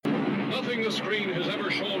Nothing the screen has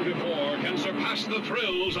ever shown before can surpass the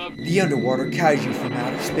thrills of the Underwater Kaiju from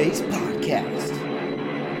Outer Space podcast.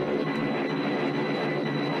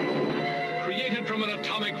 Created from an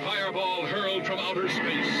atomic fireball hurled from outer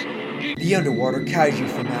space, The Underwater Kaiju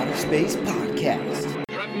from Outer Space podcast.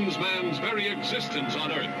 threatens man's very existence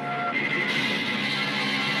on Earth.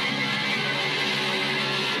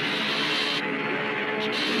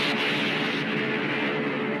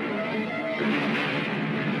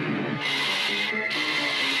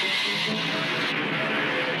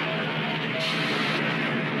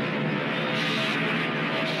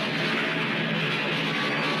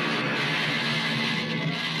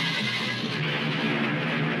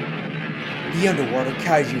 The Underwater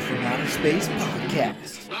Kaiju from Outer Space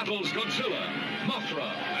podcast. Battles Godzilla,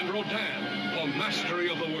 Mothra, and Rodan for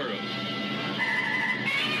mastery of the world.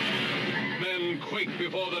 Men quake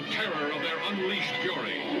before the terror of their unleashed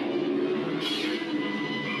fury.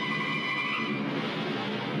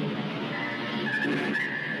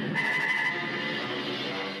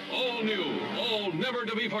 All new, all never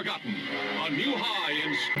to be forgotten. A new high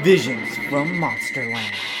in Visions from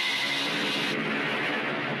Monsterland.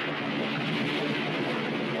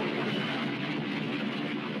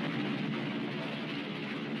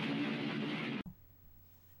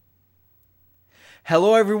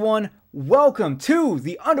 Hello everyone, welcome to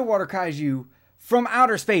the Underwater Kaiju from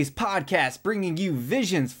Outer Space podcast, bringing you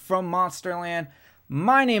Visions from Monsterland.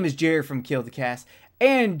 My name is Jerry from Kill the Cast,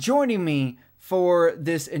 and joining me for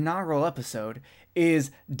this inaugural episode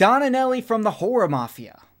is Don and Ellie from the Horror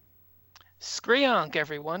Mafia. Screonk,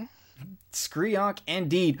 everyone. Screonk,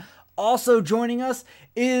 indeed. Also joining us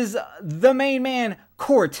is the main man,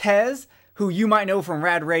 Cortez, who you might know from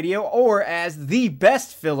Rad Radio or as the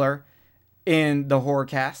best filler in the horror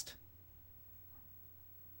cast.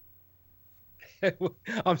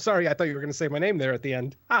 I'm sorry, I thought you were going to say my name there at the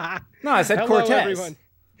end. No, I said Hello, Cortez. Everyone.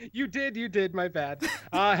 You did, my bad.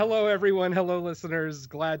 Hello, everyone. Hello, listeners.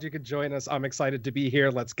 Glad you could join us. I'm excited to be here.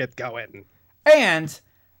 Let's get going. And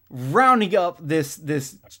rounding up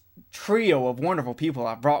this trio of wonderful people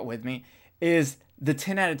I brought with me is the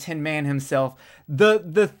 10 out of 10 man himself,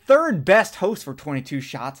 the third best host for 22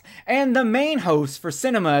 Shots, and the main host for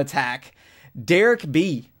Cinema Attack, Derek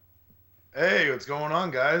B. Hey, what's going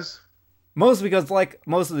on, guys? Mostly because, like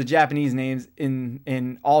most of the Japanese names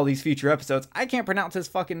in all these future episodes, I can't pronounce his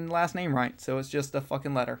fucking last name right, so it's just a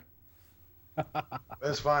fucking letter.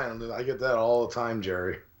 That's fine. I get that all the time,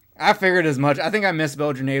 Jerry. I figured as much. I think I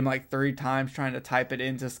misspelled your name like 3 times trying to type it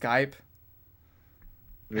into Skype.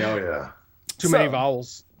 Oh, yeah. Too many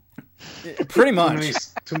vowels. Pretty much.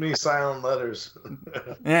 Too many silent letters.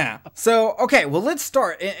 Yeah. So, okay, well, let's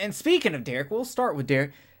start. And speaking of Derek, we'll start with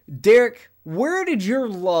Derek. Derek, where did your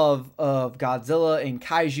love of Godzilla and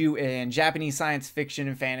kaiju and Japanese science fiction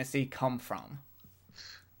and fantasy come from?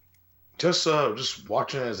 Just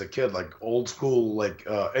watching it as a kid, like old school, like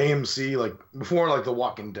AMC, like before like The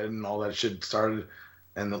Walking Dead and all that shit started,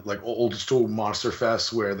 and like old school Monster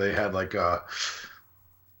Fest where they had like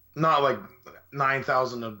not like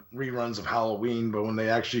 9,000 reruns of Halloween, but when they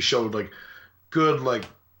actually showed like good like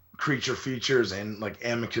creature features and like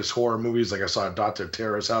Amicus horror movies, like I saw Dr.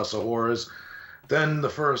 Terror's House of Horrors. Then the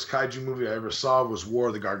first kaiju movie I ever saw was War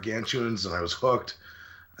of the Gargantuans, and I was hooked.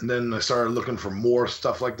 And then I started looking for more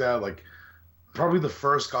stuff like that. Like probably the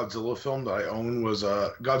first Godzilla film that I owned was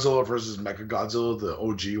Godzilla vs. Mechagodzilla, the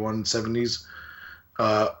OG one, 70s.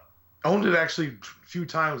 Owned it actually a few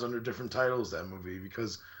times under different titles, that movie,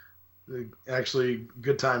 because actually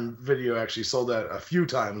Good Time Video actually sold that a few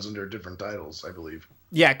times under different titles, I believe.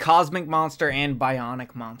 Yeah, Cosmic Monster and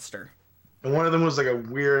Bionic Monster. And one of them was like a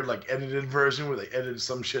weird, like edited version where they edited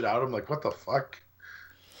some shit out. I'm like, what the fuck?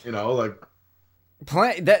 You know, like.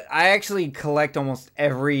 That I actually collect almost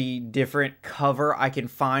every different cover I can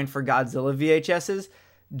find for Godzilla VHSs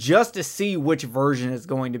just to see which version is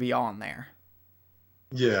going to be on there.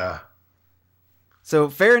 Yeah. So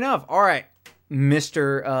fair enough. All right,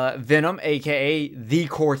 Mr. Venom, aka the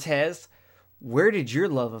Cortez, where did your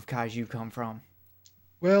love of kaiju come from?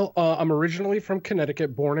 Well, I'm originally from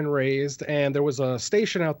Connecticut, born and raised, and there was a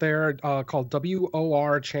station out there called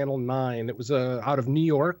WOR Channel 9. It was out of New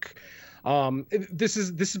York. This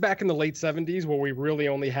is back in the late 70s where we really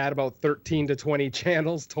only had about 13 to 20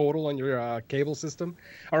 channels total on your cable system,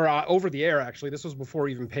 or over the air, actually. This was before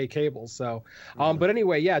even pay cable. So, but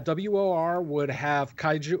anyway, yeah, WOR would have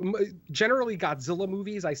kaiju, generally Godzilla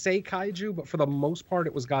movies. I say kaiju, but for the most part,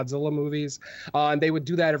 it was Godzilla movies. And they would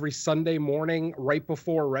do that every Sunday morning right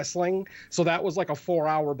before wrestling. So that was like a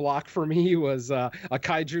 4-hour block for me, was a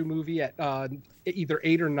kaiju movie at either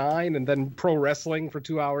 8 or 9, and then pro wrestling for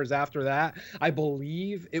 2 hours after that. I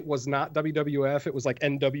believe it was not WWF, it was like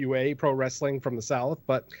NWA Pro Wrestling from the South.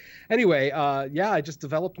 But anyway, yeah, I just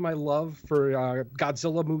developed my love for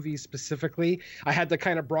Godzilla movies specifically. I had to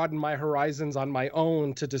kind of broaden my horizons on my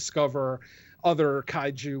own to discover other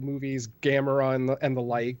kaiju movies, Gamera and the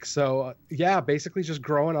like. So yeah, basically just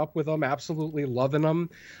growing up with them, absolutely loving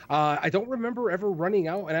them. I don't remember ever running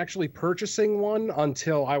out and actually purchasing one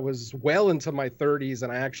until I was well into my 30s,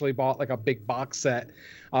 and I actually bought like a big box set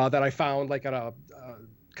that I found like at a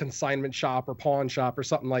consignment shop or pawn shop or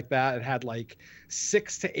something like that. It had like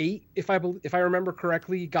 6 to 8, if I remember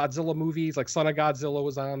correctly, Godzilla movies. Like Son of Godzilla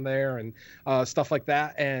was on there and stuff like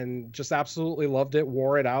that, and just absolutely loved it,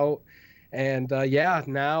 wore it out. And yeah,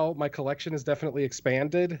 now my collection is definitely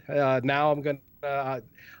expanded. Now I'm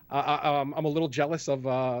a little jealous of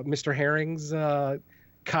Mr. Herring's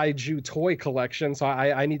kaiju toy collection, so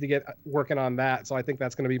I need to get working on that. So I think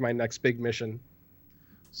that's going to be my next big mission.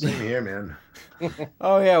 Same here, man.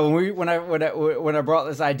 Oh yeah, when I brought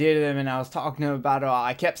this idea to them and I was talking to them about it,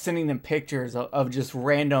 I kept sending them pictures of just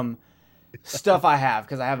random stuff I have,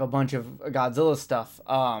 because I have a bunch of Godzilla stuff.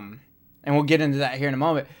 And we'll get into that here in a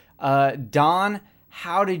moment. Don,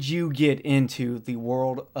 how did you get into the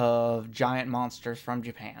world of giant monsters from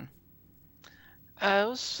Japan? It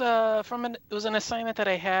was an assignment that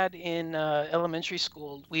I had in elementary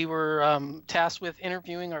school. We were tasked with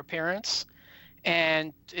interviewing our parents,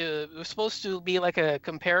 and it was supposed to be like a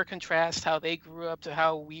compare contrast how they grew up to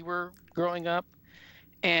how we were growing up.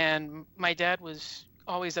 And my dad was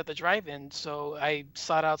always at the drive-in, so I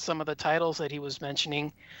sought out some of the titles that he was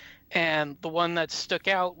mentioning. And the one that stuck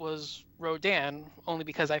out was Rodan, only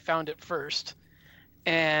because I found it first.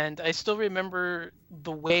 And I still remember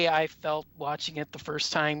the way I felt watching it the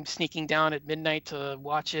first time, sneaking down at midnight to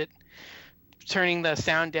watch it, turning the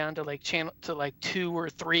sound down to like 2 or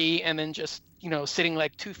 3, and then just, sitting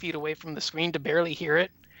like 2 feet away from the screen to barely hear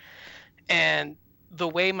it. And the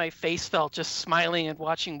way my face felt just smiling and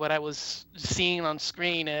watching what I was seeing on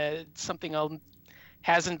screen, it's something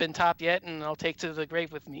hasn't been topped yet, and I'll take to the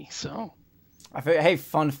grave with me. So, hey,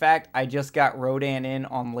 fun fact: I just got Rodan in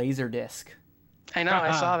on Laserdisc. I know,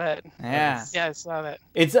 I saw that. Yeah, I saw that.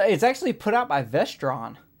 It's actually put out by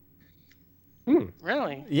Vestron.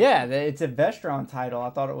 Really? Yeah, it's a Vestron title. I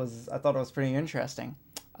thought it was pretty interesting.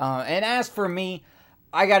 And as for me,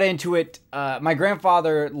 I got into it. My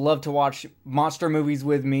grandfather loved to watch monster movies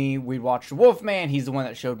with me. We'd watch Wolfman. He's the one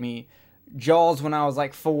that showed me Jaws when I was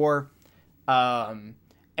like 4. And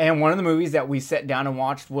one of the movies that we sat down and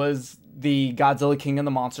watched was the Godzilla King of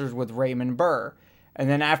the Monsters with Raymond Burr. And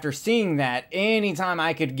then after seeing that, anytime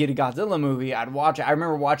I could get a Godzilla movie, I'd watch it. I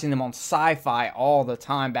remember watching them on Sci-Fi all the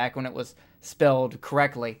time back when it was spelled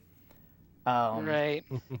correctly. Right.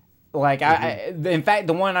 Like, in fact,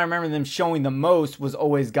 the one I remember them showing the most was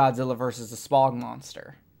always Godzilla versus the Smog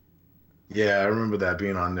Monster. Yeah, I remember that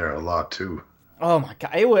being on there a lot too. Oh my god!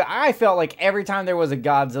 I felt like every time there was a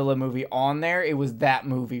Godzilla movie on there, it was that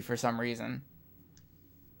movie for some reason.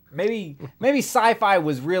 Maybe Sci-Fi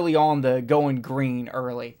was really on the going green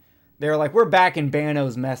early. They were like, we're back in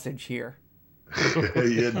Banno's message here.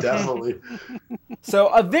 Yeah, definitely.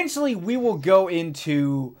 So eventually we will go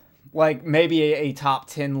into like maybe a top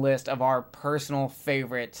 10 list of our personal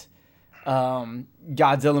favorite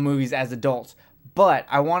Godzilla movies as adults. But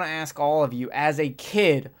I want to ask all of you, as a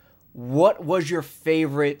kid, what was your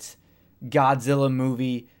favorite Godzilla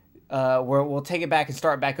movie? Where we'll take it back and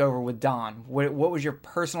start back over with Don. What was your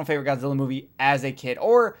personal favorite Godzilla movie as a kid,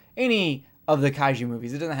 or any of the kaiju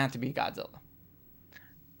movies? It doesn't have to be Godzilla.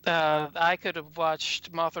 I could have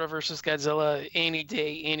watched Mothra versus Godzilla any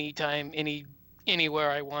day, anytime, anywhere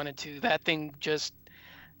I wanted to. That thing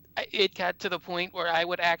it got to the point where I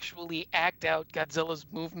would actually act out Godzilla's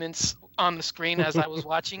movements on the screen as I was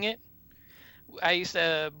watching it. I used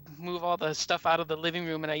to move all the stuff out of the living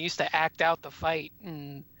room, and I used to act out the fight.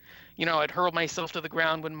 And, I'd hurl myself to the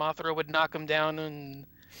ground when Mothra would knock him down and,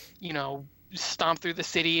 stomp through the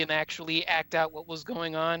city and actually act out what was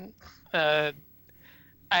going on. I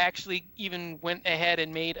actually even went ahead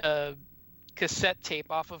and made a cassette tape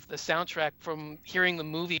off of the soundtrack from hearing the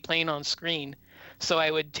movie playing on screen. So I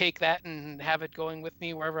would take that and have it going with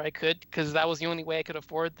me wherever I could, because that was the only way I could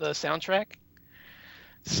afford the soundtrack.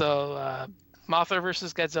 So Mothra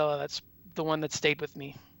versus Godzilla, that's the one that stayed with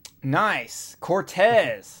me. Nice.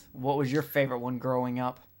 Cortez, what was your favorite one growing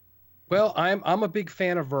up? Well, I'm a big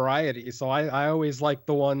fan of variety, so I always like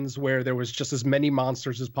the ones where there was just as many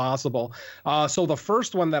monsters as possible. So the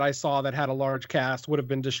first one that I saw that had a large cast would have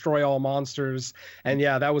been Destroy All Monsters, and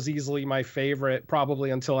yeah, that was easily my favorite,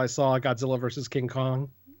 probably until I saw Godzilla versus King Kong.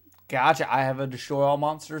 Gotcha. I have a Destroy All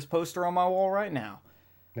Monsters poster on my wall right now.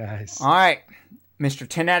 Nice. All right, Mr.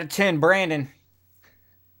 10 out of 10, Brandon.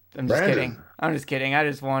 I'm just Brandon. kidding. I'm just kidding.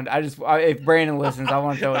 If Brandon listens, I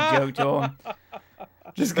want to throw a joke to him.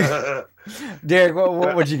 Just Derek,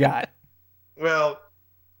 what you got? Well,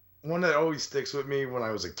 one that always sticks with me when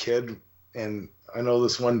I was a kid, and I know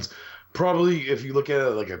this one's probably, if you look at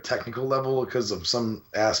it like a technical level, because of some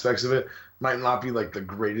aspects of it, might not be like the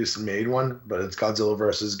greatest made one, but it's Godzilla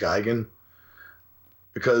versus Gigan.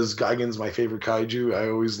 Because Gigan's my favorite kaiju. I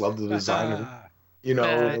always loved the design of it. You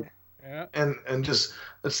know, Yeah. and just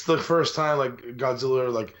it's the first time like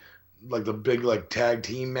Godzilla like the big like tag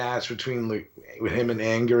team match between like with him and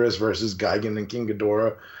Anguirus versus Gigan and King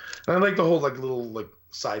Ghidorah. And I like the whole like little like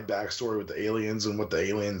side backstory with the aliens and what the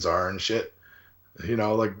aliens are and shit. You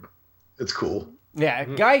know, like it's cool. Yeah,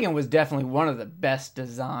 Gigan was definitely one of the best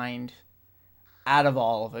designed out of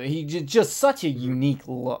all of it. He just such a unique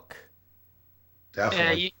look.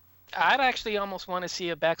 Definitely. I'd actually almost want to see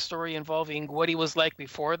a backstory involving what he was like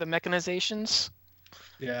before the mechanizations.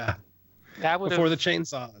 Yeah. That would Before the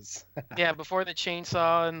chainsaws. yeah, before the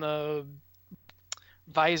chainsaw and the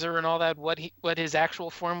visor and all that, what his actual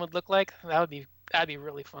form would look like. That'd be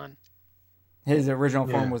really fun. His original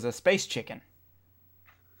form Yeah. was a space chicken.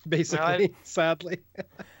 Basically, sadly.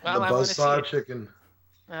 Well, the I want to see buzzsaw it. chicken.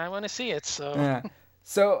 I want to see it. So Yeah.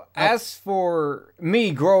 So as for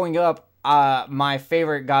me growing up, my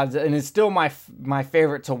favorite Godzilla, and it's still my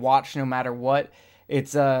favorite to watch no matter what.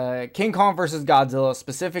 It's King Kong versus Godzilla,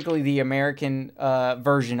 specifically the American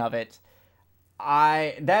version of it.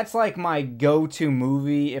 That's like my go-to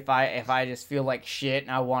movie if I just feel like shit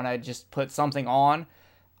and I want to just put something on.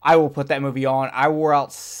 I will put that movie on. I wore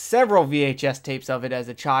out several VHS tapes of it as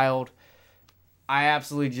a child. I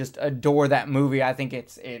absolutely just adore that movie. I think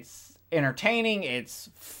it's entertaining, it's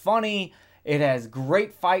funny, it has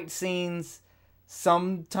great fight scenes.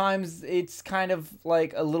 Sometimes it's kind of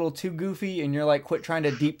like a little too goofy and you're like, quit trying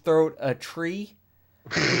to deep throat a tree.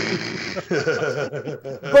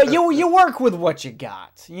 But you work with what you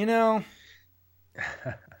got, you know?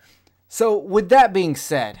 So with that being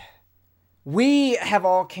said, we have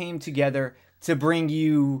all came together to bring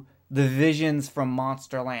you the visions from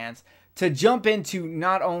Monsterlands, to jump into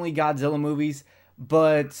not only Godzilla movies,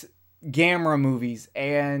 but Gamera movies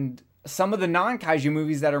and some of the non-kaiju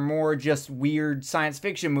movies that are more just weird science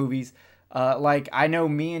fiction movies. Like I know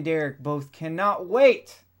me and Derek both cannot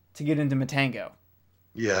wait to get into Matango.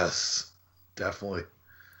 Yes, definitely.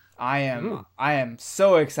 I am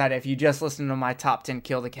so excited. If you just listened to my top 10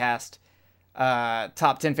 Kill the Cast,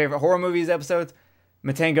 top 10 favorite horror movies episodes,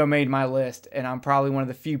 Matango made my list, and I'm probably one of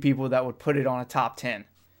the few people that would put it on a top 10.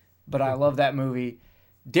 But I love that movie.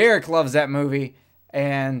 Derek loves that movie.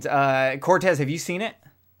 And Cortez, have you seen it?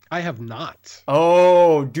 I have not.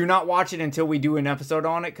 Oh, do not watch it until we do an episode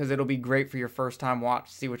on it, because it'll be great for your first time watch,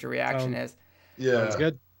 see what your reaction is. Yeah. Sounds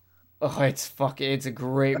good. Oh, it's a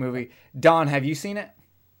great movie. Don, have you seen it?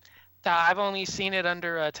 I've only seen it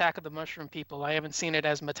under Attack of the Mushroom People. I haven't seen it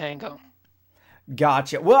as Matango.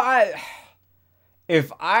 Gotcha. Well,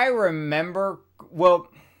 if I remember,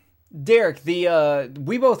 Derek,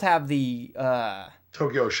 we both have the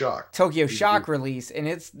Tokyo Shock. Tokyo Shock release, and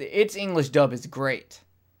its English dub is great.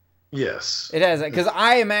 Yes. It has, because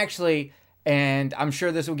I am actually, and I'm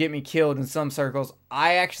sure this will get me killed in some circles,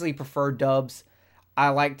 I actually prefer dubs. I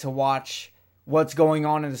like to watch what's going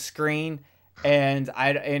on in the screen, and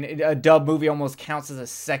a dub movie almost counts as a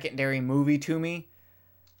secondary movie to me.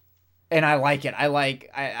 And I like it. I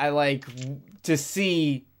like to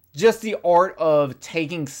see just the art of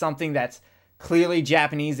taking something that's clearly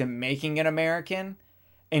Japanese and making it American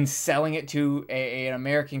and selling it to an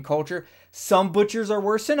American culture. Some butchers are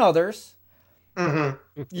worse than others,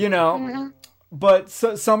 you know, but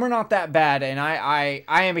some are not that bad. And I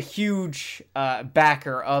am a huge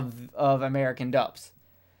backer of American dubs.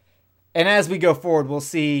 And as we go forward,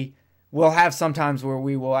 we'll have some times where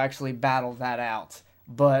we will actually battle that out.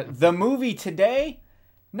 But the movie today,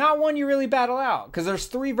 not one you really battle out, because there's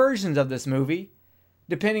 3 versions of this movie,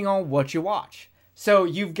 depending on what you watch. So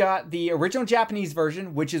you've got the original Japanese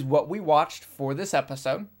version, which is what we watched for this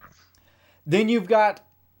episode. Then you've got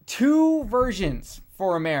 2 versions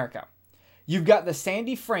for America. You've got the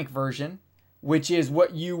Sandy Frank version, which is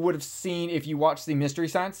what you would have seen if you watched the Mystery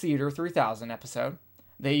Science Theater 3000 episode.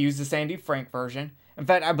 They use the Sandy Frank version. In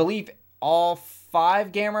fact, I believe all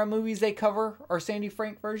 5 Gamera movies they cover are Sandy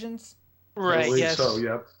Frank versions. Right. Yes. So,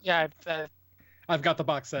 yep. Yeah. I've got the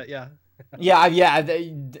box set, yeah. Yeah.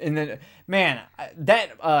 And then, man,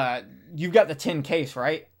 that you've got the 10 case,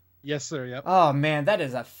 right? Yes, sir, yep. Oh man, that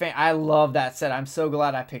is I love that set. I'm so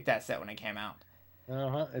glad I picked that set when it came out.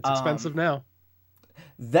 It's expensive now.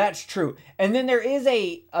 That's true. And then there is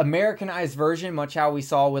a Americanized version, much how we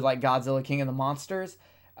saw with like Godzilla King of the Monsters.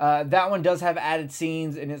 That one does have added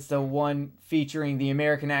scenes, and it's the one featuring the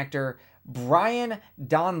American actor Brian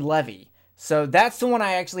Donlevy. So that's the one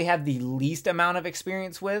I actually have the least amount of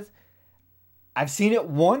experience with. I've seen it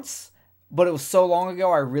once, but it was so long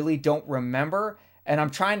ago I really don't remember. And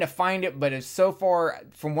I'm trying to find it, but it's so far,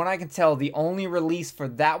 from what I can tell, the only release for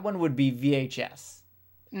that one would be VHS.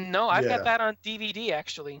 No, I've got that on DVD,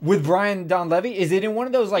 actually. With Brian Donlevy? Is it in one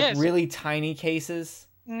of those like Yes. really tiny cases?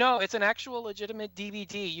 No, it's an actual legitimate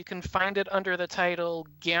DVD. You can find it under the title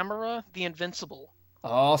Gamera the Invincible.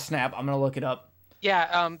 Oh, snap. I'm going to look it up.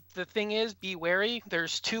 Yeah, the thing is, be wary,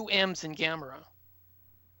 there's 2 M's in Gamera.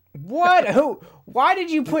 What? Why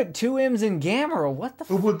did you put 2 M's in Gamera? What the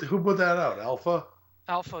Who put that out? Alpha?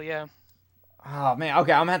 Alpha, yeah. Oh, man.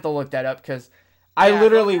 Okay, I'm going to have to look that up because I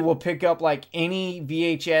literally will pick up like any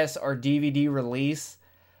VHS or DVD release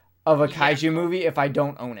of a kaiju movie if I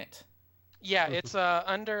don't own it. Yeah, it's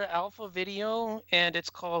under Alpha Video, and it's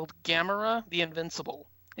called Gamera the Invincible.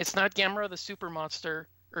 It's not Gamera the Super Monster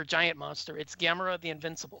or Giant Monster. It's Gamera the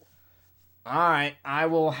Invincible. All right, I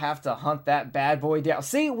will have to hunt that bad boy down.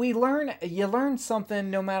 See, you learn something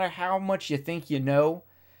no matter how much you think you know.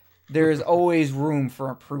 There's always room for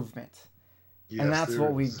improvement. Yes, And that's there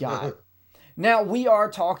what we is. got. Now, we are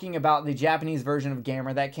talking about the Japanese version of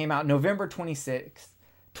Gamera that came out November 27th,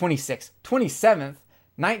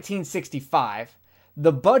 1965.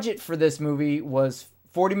 The budget for this movie was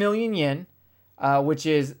 40 million yen, which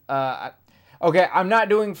is... okay, I'm not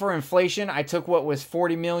doing for inflation. I took what was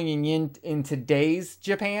 40 million yen in today's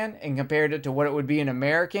Japan and compared it to what it would be in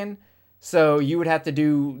American. So you would have to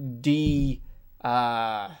do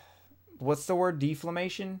what's the word?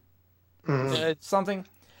 Deflammation? Something?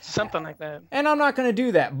 Something like that. And I'm not going to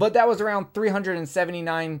do that. But that was around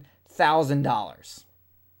 $379,000.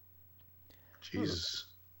 Jesus.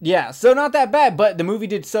 Yeah, so not that bad. But the movie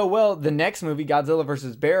did so well. The next movie, Godzilla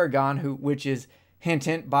vs. Baragon, which is,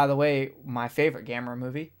 hint, by the way, my favorite Gamera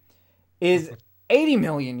movie, is 80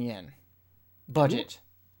 million yen budget.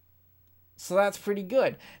 So that's pretty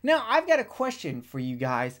good. Now, I've got a question for you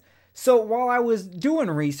guys. So while I was doing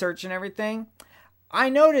research and everything, I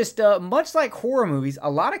noticed, much like horror movies, a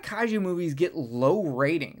lot of kaiju movies get low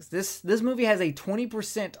ratings. This movie has a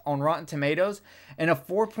 20% on Rotten Tomatoes and a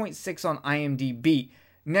 4.6 on IMDb.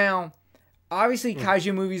 Now, obviously,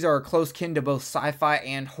 kaiju movies are close kin to both sci-fi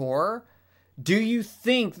and horror. Do you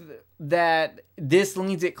think that this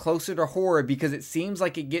leans it closer to horror because it seems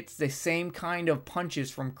like it gets the same kind of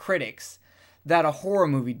punches from critics that a horror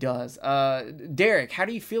movie does? Derek, how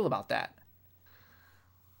do you feel about that?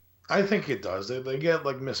 I think it does. They get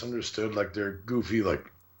like misunderstood, like they're goofy, like,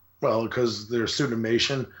 well, because they're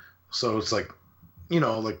suitimation, so it's like, you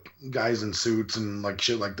know, like guys in suits and like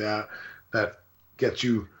shit like that gets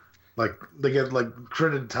you, like, they get like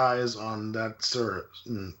criticized on that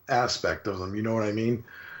certain aspect of them. You know what I mean?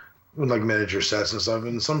 With like miniature sets and stuff,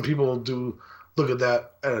 and some people do look at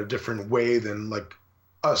that at a different way than like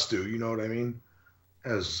us do. You know what I mean?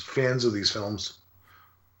 As fans of these films.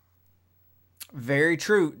 Very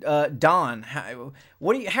true. Don, how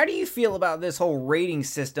do you feel about this whole rating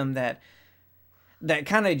system that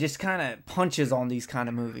kind of punches on these kind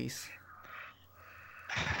of movies?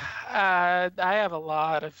 I have a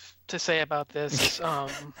lot to say about this.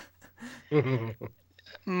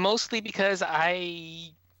 Mostly because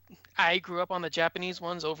I grew up on the Japanese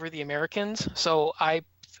ones over the Americans, so I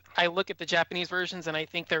look at the Japanese versions and I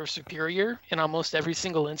think they're superior in almost every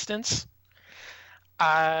single instance.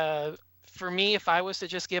 For me, if I was to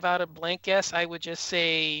just give out a blank guess, I would just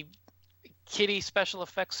say kitty special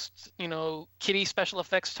effects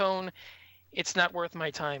tone. It's not worth my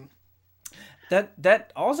time.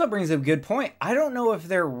 That also brings up a good point. I don't know if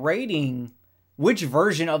they're rating which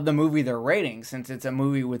version of the movie they're rating, since it's a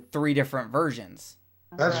movie with 3 different versions.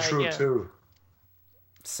 That's true too.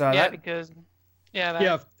 So if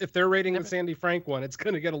they're rating the Sandy Frank one, it's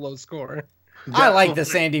going to get a low score. I like the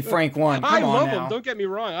Sandy Frank one. I love them. Don't get me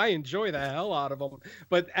wrong. I enjoy the hell out of them.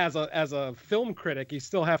 But as a film critic, you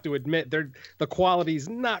still have to admit the quality's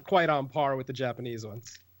not quite on par with the Japanese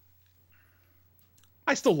ones.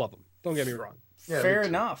 I still love them. Don't get me wrong. Yeah, fair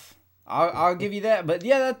enough. I'll give you that. But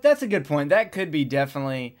yeah, that's a good point. That could be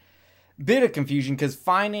definitely a bit of confusion because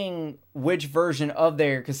finding which version of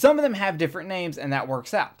because some of them have different names and that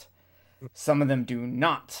works out. Some of them do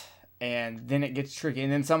not. And then it gets tricky.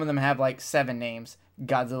 And then some of them have like 7 names.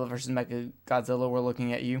 Godzilla versus Mechagodzilla, we're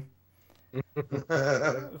looking at you.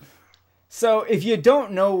 So if you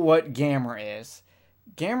don't know what Gamera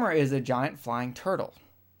is a giant flying turtle.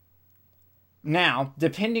 Now,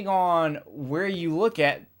 depending on where you look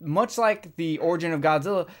at, much like the origin of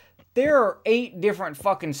Godzilla, there are 8 different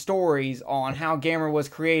fucking stories on how Gamera was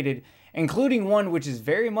created, including one which is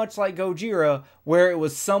very much like Gojira, where it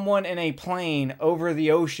was someone in a plane over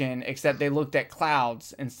the ocean, except they looked at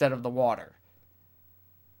clouds instead of the water.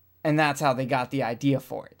 And that's how they got the idea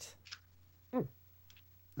for it.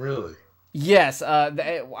 Really? Yes.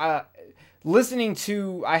 Listening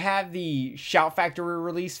to, I have the Shout Factory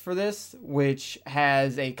release for this, which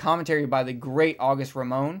has a commentary by the great August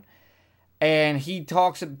Ramon. And he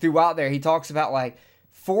talks throughout there, he talks about like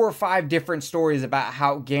 4 or 5 different stories about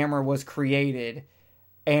how Gamera was created.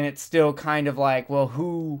 And it's still kind of like, well,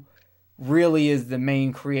 who really is the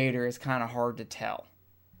main creator is kind of hard to tell.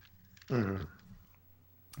 Mm-hmm.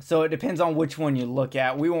 So it depends on which one you look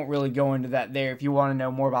at. We won't really go into that there. If you want to know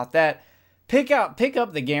more about that, pick up the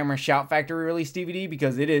Gamera Shout Factory release DVD,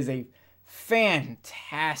 because it is a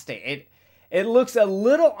fantastic. It looks a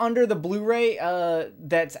little under the Blu-ray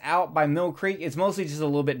that's out by Mill Creek. It's mostly just a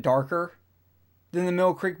little bit darker than the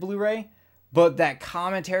Mill Creek Blu-ray, but that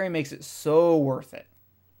commentary makes it so worth it.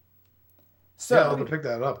 So yeah, I'm gonna pick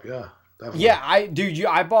that up. Yeah, definitely. Yeah,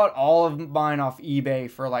 I bought all of mine off eBay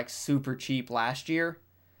for like super cheap last year.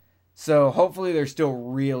 So hopefully they're still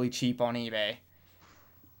really cheap on eBay.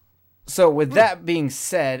 So with that being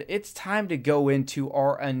said, it's time to go into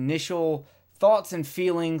our initial thoughts and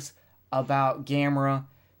feelings about Gamera.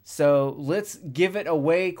 So let's give it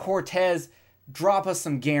away. Cortez, drop us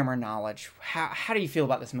some Gamera knowledge. How do you feel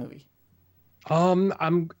about this movie?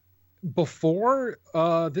 I'm before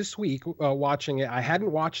this week watching it. I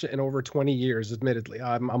hadn't watched it in over 20 years, admittedly.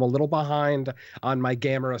 I'm a little behind on my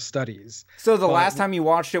Gamera studies. So the last time you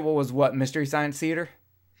watched it, what, Mystery Science Theater?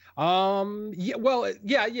 Yeah.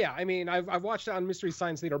 I mean, I've watched it on Mystery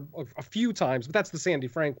Science Theater a few times, but that's the Sandy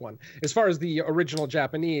Frank one. As far as the original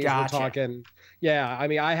Japanese, Gotcha. We're talking. Yeah, I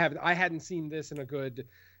mean, I hadn't seen this in a good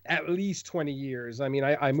at least 20 years. I mean,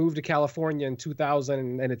 I moved to California in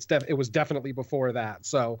 2000, and it was definitely before that.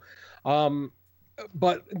 So,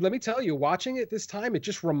 but let me tell you, watching it this time, it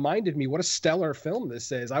just reminded me what a stellar film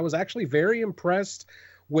this is. I was actually very impressed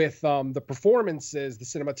with the performances, the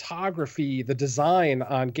cinematography, the design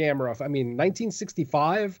on Gamera. I mean,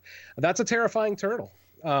 1965, that's a terrifying turtle.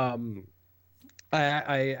 I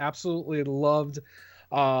absolutely loved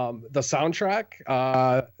the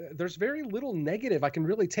soundtrack. There's very little negative I can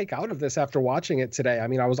really take out of this after watching it today. I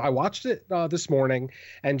mean, I watched it this morning,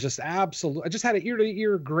 and I just had an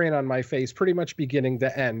ear-to-ear grin on my face pretty much beginning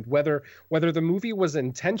to end. Whether the movie was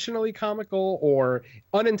intentionally comical or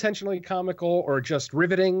unintentionally comical or just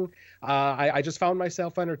riveting, I just found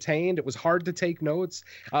myself entertained. It was hard to take notes.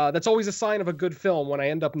 That's always a sign of a good film, when I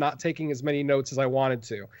end up not taking as many notes as I wanted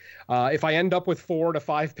to. If I end up with 4 to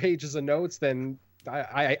 5 pages of notes, then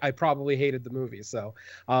I probably hated the movie. So,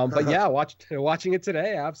 but yeah, watching it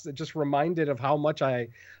today, I was just reminded of how much I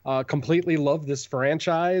completely love this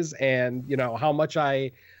franchise, and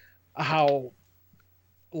how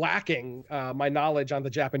lacking my knowledge on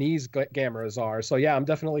the Japanese Gameras are. So yeah, I'm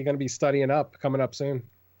definitely going to be studying up coming up soon.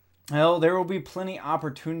 Well, there will be plenty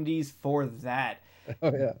opportunities for that.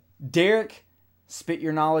 Oh yeah, Derek, spit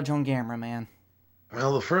your knowledge on Gamera, man.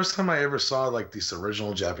 Well, the first time I ever saw like this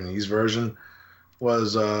original Japanese version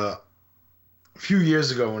was a few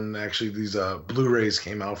years ago, when actually these Blu-rays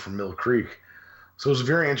came out from Mill Creek. So it was a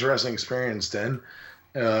very interesting experience then.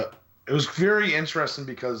 It was very interesting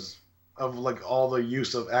because of like all the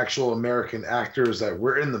use of actual American actors that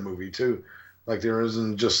were in the movie too. Like there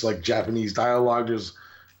isn't just like Japanese dialogue. There's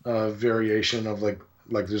variation of like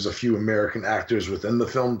there's a few American actors within the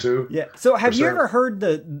film too. Yeah. So have you ever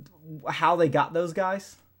heard how they got those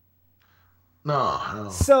guys? No.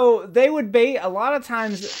 So they would a lot of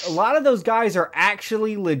times, a lot of those guys are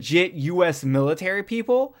actually legit U.S. military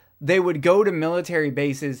people. They would go to military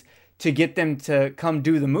bases to get them to come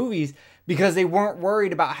do the movies, because they weren't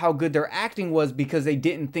worried about how good their acting was, because they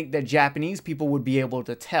didn't think that Japanese people would be able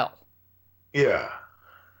to tell. Yeah.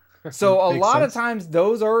 So a lot of times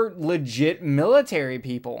those are legit military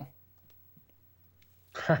people.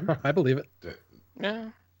 I believe it. Yeah.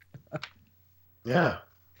 Yeah.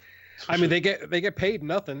 I mean, they get paid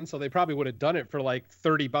nothing, so they probably would have done it for like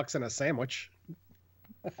 $30 and a sandwich.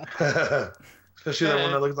 Especially that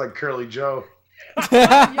one that looked like Curly Joe.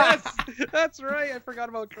 Yes, that's right. I forgot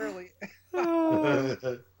about Curly. All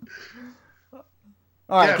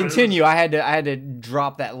right, continue. I had to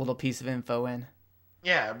drop that little piece of info in.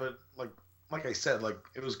 Yeah, but like I said, like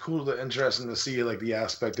it was cool to interesting to see like the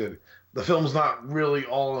aspect that the film's not really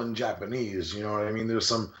all in Japanese. You know what I mean? There's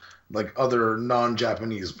some like other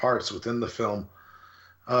non-Japanese parts within the film.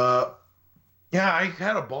 Yeah, I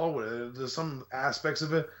had a ball with it. There's some aspects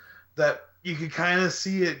of it that you could kind of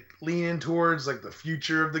see it leaning towards like the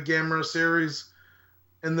future of the Gamera series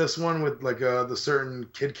in this one with like the certain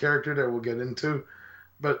kid character that we'll get into.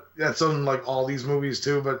 But that's on like all these movies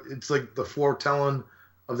too. But it's like the foretelling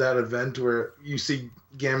of that event where you see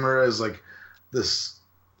Gamera as like this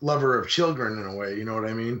lover of children in a way. You know what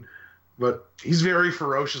I mean? But he's very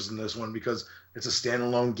ferocious in this one because it's a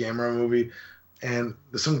standalone Gamera movie, and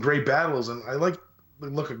there's some great battles. And I like the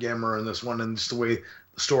look of Gamera in this one, and just the way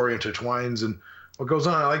the story intertwines and what goes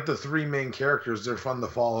on. I like the three main characters; they're fun to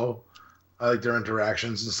follow. I like their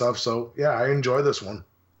interactions and stuff. So yeah, I enjoy this one.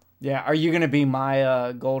 Yeah, are you gonna be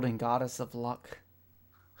my golden goddess of luck?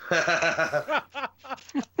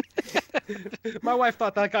 My wife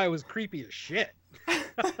thought that guy was creepy as shit.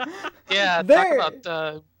 Yeah,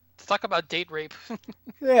 talk about date rape.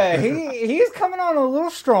 Yeah, he's coming on a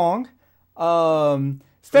little strong,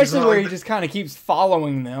 especially where he just kind of keeps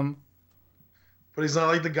following them. But he's not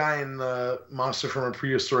like the guy in Monster from a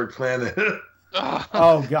Prehistoric Planet.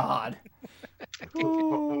 Oh God.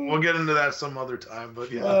 We'll get into that some other time,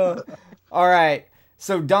 but yeah. All right.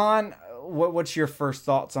 So Don, what's your first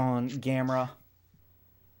thoughts on Gamera?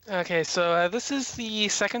 Okay, so this is the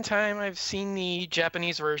second time I've seen the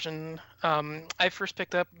Japanese version. I first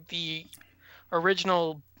picked up the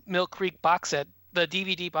original Milk Creek box set, the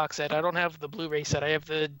DVD box set. I don't have the Blu-ray set. I have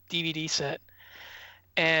the DVD set,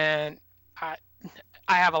 and I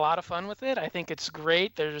have a lot of fun with it. I think it's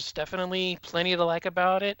great. There's definitely plenty to like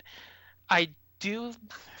about it. I do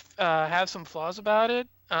have some flaws about it.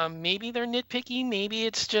 Maybe they're nitpicky. Maybe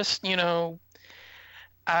it's just, maybe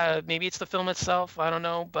it's the film itself. I don't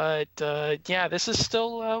know. But yeah, this is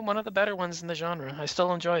still one of the better ones in the genre. I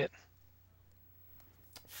still enjoy it.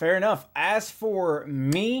 Fair enough. As for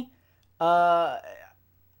me, I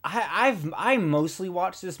mostly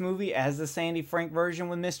watched this movie as the Sandy Frank version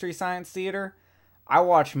with Mystery Science Theater. I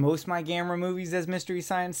watch most of my Gamera movies as Mystery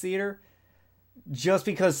Science Theater. Just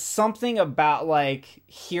because something about like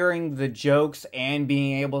hearing the jokes and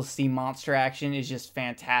being able to see monster action is just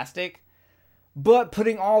fantastic. But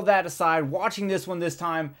putting all that aside, watching this one this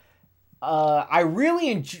time, I really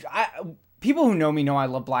enjoy. People who know me know I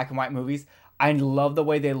love black and white movies. I love the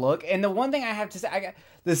way they look, and the one thing I have to say,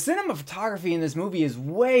 the cinematography in this movie is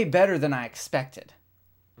way better than I expected.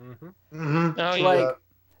 Mm-hmm. Mm-hmm. Oh, yeah. Like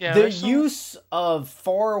Yeah, the use of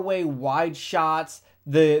far away wide shots.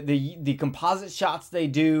 The composite shots they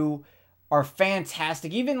do are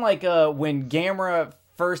fantastic. Even like when Gamera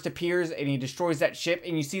first appears and he destroys that ship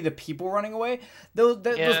and you see the people running away, those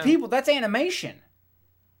people, that's animation.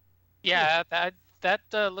 Yeah, that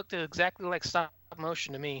looked exactly like stop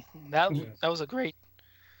motion to me. That was a great.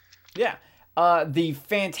 Yeah. The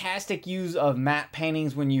fantastic use of matte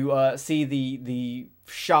paintings when you see the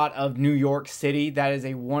shot of New York City. That is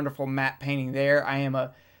a wonderful matte painting there. I am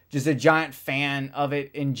just a giant fan of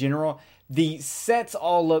it in general. The sets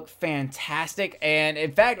all look fantastic, and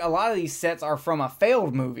in fact, a lot of these sets are from a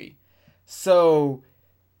failed movie. So,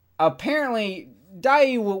 apparently,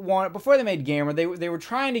 Dai wanted, before they made Gamera, they were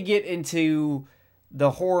trying to get into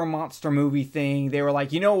the horror monster movie thing. They were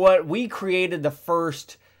like, you know what? We created the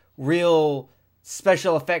first real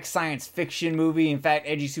special effects science fiction movie. In fact,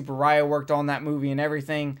 Eiji Tsuburaya worked on that movie and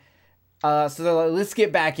everything. So they're like, let's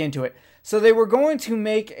get back into it. So they were going to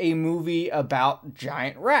make a movie about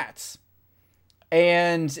giant rats.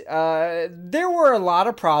 And there were a lot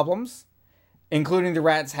of problems, including the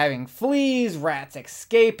rats having fleas, rats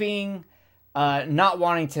escaping, not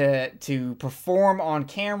wanting to perform on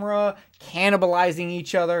camera, cannibalizing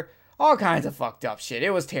each other, all kinds of fucked up shit.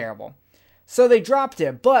 It was terrible. So they dropped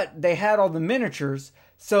it, but they had all the miniatures,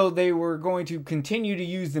 so they were going to continue to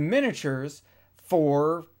use the miniatures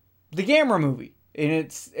for the Gamera movie.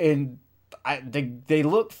 And they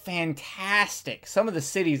look fantastic. Some of the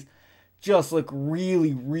cities just look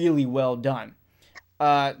really, really well done.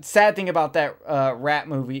 Sad thing about that rat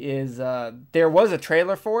movie is there was a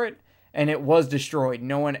trailer for it, and it was destroyed.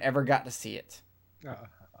 No one ever got to see it.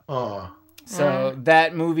 So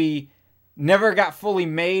that movie never got fully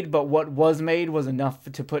made, but what was made was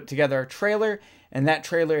enough to put together a trailer, and that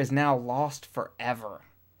trailer is now lost forever.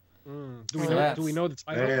 Do we know the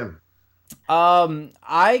title? Damn.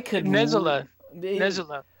 I could Nezula.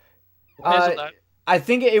 I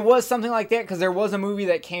think it was something like that because there was a movie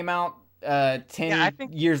that came out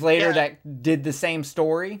 10 years later that did the same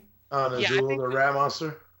story. Nezula, the rat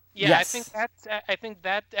monster. Yeah, yes. I think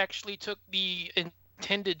that actually took the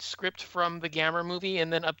intended script from the Gamera movie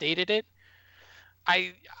and then updated it.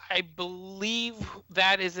 I believe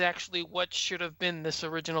that is actually what should have been this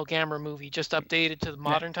original Gamera movie, just updated to the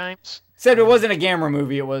modern times. Said it wasn't a Gamera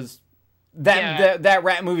movie; it was that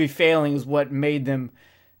rat movie failing is what made them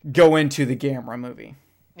go into the Gamera movie.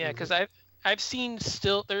 Yeah, because I've seen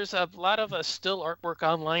there's a lot of still artwork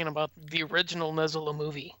online about the original Nezula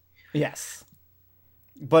movie. Yes.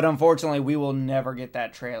 But unfortunately, we will never get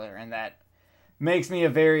that trailer, and that makes me a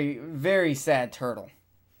very, very sad turtle.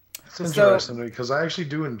 It's interesting because I actually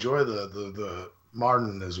do enjoy the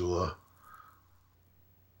modern Nezula.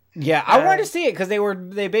 Yeah, I wanted to see it because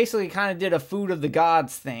they basically kind of did a Food of the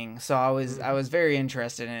Gods thing, so I was very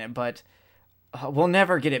interested in it, but we'll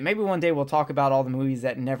never get it. Maybe one day we'll talk about all the movies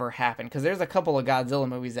that never happened, because there's a couple of Godzilla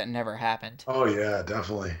movies that never happened. Oh yeah,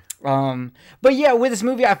 definitely. But yeah, with this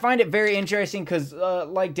movie, I find it very interesting because,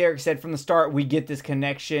 like Derek said from the start, we get this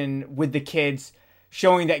connection with the kids,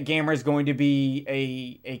 showing that Gamera is going to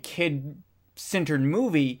be a kid-centered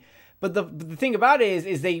movie. But the thing about it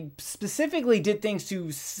is they specifically did things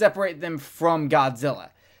to separate them from Godzilla.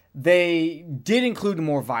 They did include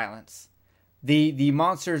more violence. The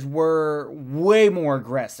monsters were way more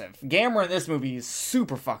aggressive. Gamera in this movie is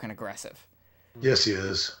super fucking aggressive. Yes, he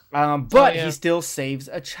is. But he still saves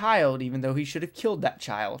a child, even though he should have killed that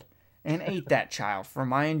child and ate that child for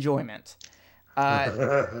my enjoyment.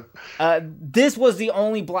 This was the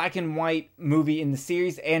only black and white movie in the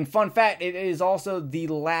series, and fun fact, it is also the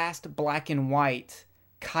last black and white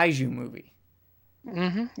kaiju movie.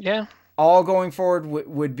 Mm-hmm. Yeah. All going forward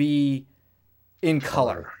would be in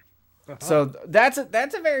color. So that's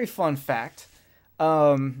a very fun fact.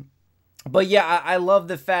 But yeah, I love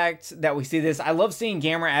the fact that we see this. I love seeing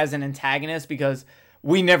Gamera as an antagonist because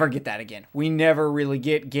we never get that again. We never really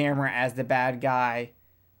get Gamera as the bad guy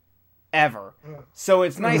ever. So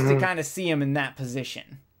it's nice to kind of see him in that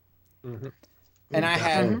position. And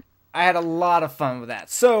I had a lot of fun with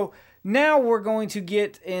that. So now we're going to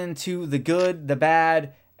get into the good, the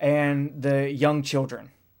bad, and the young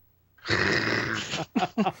children.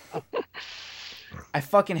 I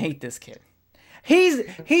fucking hate this kid.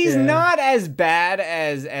 He's not as bad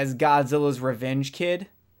as Godzilla's Revenge Kid.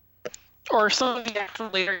 Or some of the actual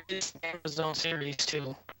later Zone series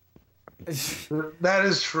too. That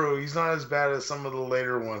is true. He's not as bad as some of the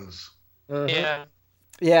later ones. Yeah.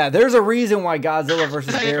 Yeah, there's a reason why Godzilla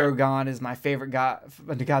vs. Baragon is my favorite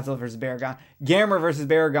Godzilla vs. Baragon. Gamera vs.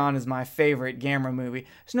 Baragon is my favorite Gamera movie.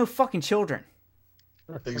 There's no fucking children.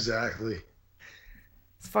 Exactly.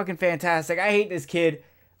 It's fucking fantastic. I hate this kid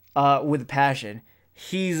with a passion.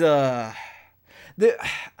 He's how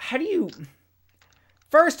do you...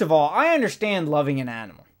 First of all, I understand loving an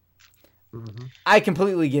animal. I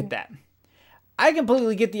completely get that. I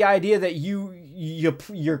completely get the idea that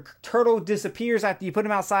your turtle disappears after you put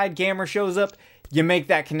him outside, Gamera shows up, you make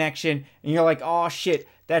that connection, and you're like, oh shit,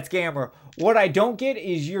 that's Gamera. What I don't get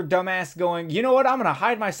is your dumbass going, you know what, I'm gonna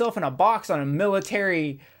hide myself in a box on a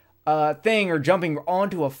military thing, or jumping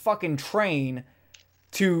onto a fucking train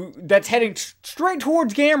that's heading straight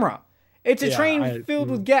towards Gamera. It's a train filled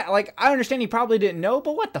with gas. Like, I understand he probably didn't know,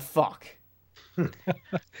 but what the fuck?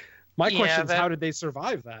 My question is, how did they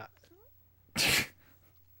survive that?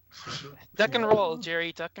 Duck and roll,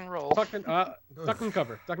 Jerry. Duck and roll. Duck and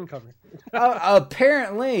cover. Duck and cover.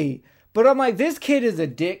 Apparently. But I'm like, this kid is a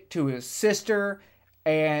dick to his sister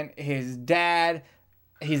and his dad.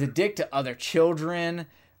 He's a dick to other children.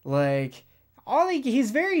 Like,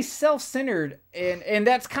 he's very self-centered, and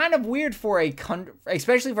that's kind of weird for a country,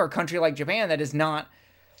 especially for a country like Japan that is not,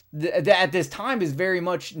 that at this time is very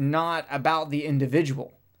much not about the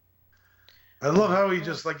individual. I love how he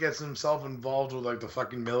just like gets himself involved with like the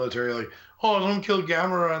fucking military, like, oh, don't kill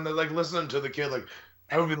Gamera, and they're like listening to the kid, like,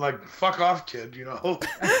 I would be like, fuck off, kid, you know.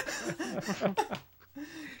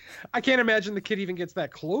 I can't imagine the kid even gets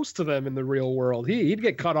that close to them in the real world. He'd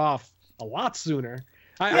get cut off a lot sooner.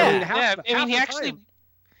 There's actually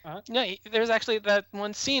that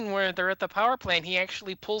one scene where they're at the power plant. He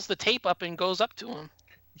actually pulls the tape up and goes up to him.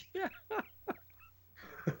 Yeah.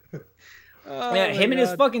 Him and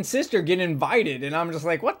his fucking sister get invited, and I'm just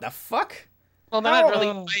like, what the fuck? Well, they're not really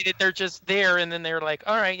invited. They're just there, and then they're like,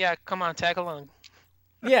 all right, yeah, come on, tag along.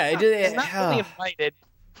 Yeah, it's not really invited.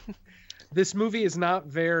 This movie is not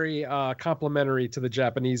very complimentary to the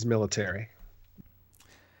Japanese military.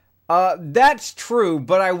 That's true,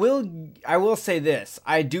 but I will say this.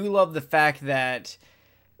 I do love the fact that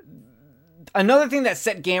another thing that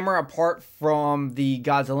set Gamera apart from the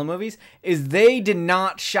Godzilla movies is they did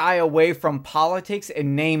not shy away from politics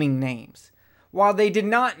and naming names. While they did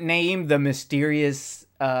not name the mysterious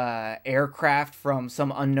aircraft from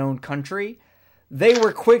some unknown country, they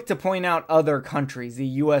were quick to point out other countries, the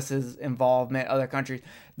U.S.'s involvement, other countries.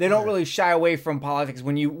 They don't really shy away from politics.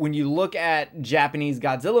 When you look at Japanese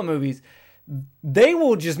Godzilla movies, they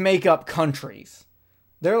will just make up countries.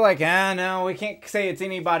 They're like, no, we can't say it's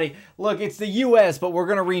anybody. Look, it's the U.S., but we're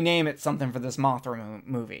gonna rename it something for this Mothra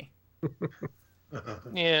movie.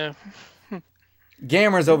 Yeah.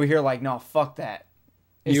 Gamera's over here like, no, fuck that.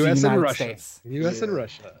 It's the U.S. and United Russia. States. U.S. and Yeah.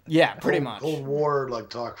 Russia. Yeah, pretty much. Cold War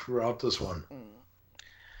like talk throughout this one.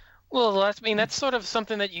 Well, that's sort of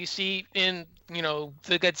something that you see in,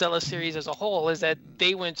 the Godzilla series as a whole, is that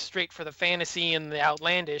they went straight for the fantasy and the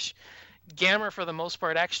outlandish. Gamera, for the most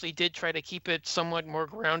part, actually did try to keep it somewhat more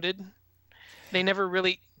grounded. They never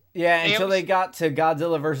really... Yeah, until they got to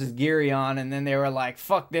Godzilla versus Gireon, and then they were like,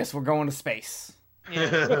 fuck this, we're going to space.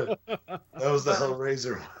 Yeah. That was the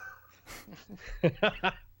Hellraiser one.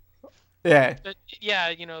 Yeah. But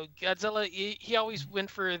yeah, Godzilla, he always went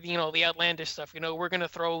for, the outlandish stuff. We're going to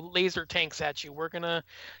throw laser tanks at you. We're going to,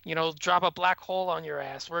 drop a black hole on your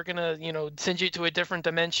ass. We're going to, send you to a different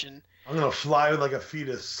dimension. I'm gonna fly like a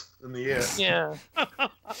fetus in the air. Yeah.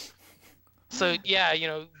 So, yeah,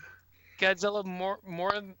 Godzilla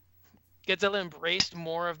Godzilla embraced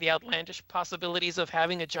more of the outlandish possibilities of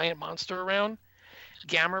having a giant monster around.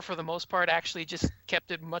 Gamera, for the most part, actually just kept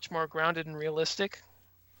it much more grounded and realistic.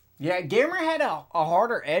 Yeah, Gamera had a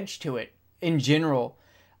harder edge to it in general.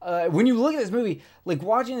 When you look at this movie, like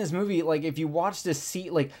watching this movie, like if you watch this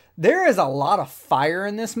scene, like there is a lot of fire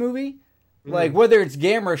in this movie. Like whether it's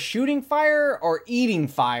Gamera shooting fire or eating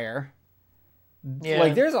fire. Yeah.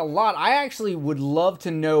 Like there's a lot. I actually would love to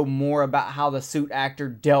know more about how the suit actor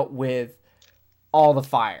dealt with all the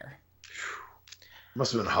fire.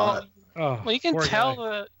 Must have been hot. Well, you can poor tell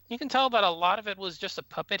guy. that a lot of it was just a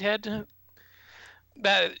puppet head.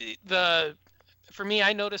 For me,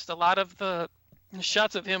 I noticed a lot of the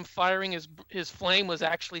shots of him firing his flame was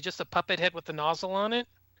actually just a puppet head with the nozzle on it.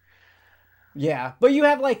 Yeah, but you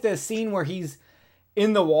have like the scene where he's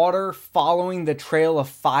in the water following the trail of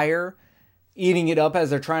fire, eating it up as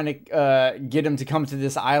they're trying to get him to come to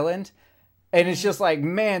this island. And it's just like,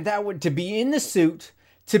 man, to be in the suit,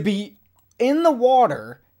 to be in the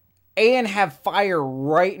water, and have fire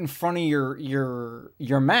right in front of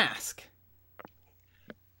your mask.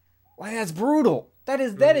 Like, that's brutal. That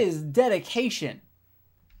is dedication.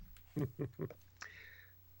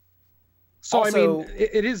 So Also- I mean,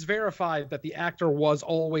 it is verified that the actor was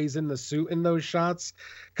always in the suit in those shots,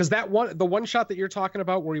 because the one shot that you're talking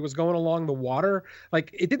about where he was going along the water, like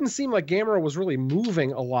it didn't seem like Gamera was really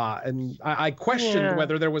moving a lot, and I questioned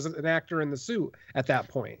whether there was an actor in the suit at that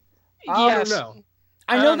point. I don't know.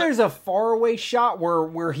 I know there's a faraway shot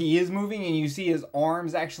where he is moving and you see his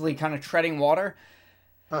arms actually kind of treading water.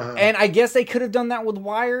 And I guess they could have done that with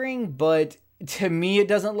wiring, but to me it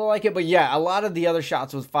doesn't look like it. But yeah, a lot of the other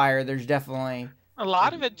shots with fire, there's definitely... A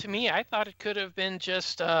lot of it, to me, I thought it could have been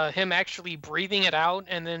just him actually breathing it out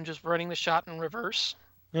and then just running the shot in reverse.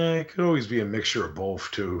 Yeah, it could always be a mixture of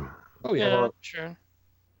both too. Oh yeah. Sure.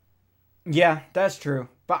 Yeah, that's true.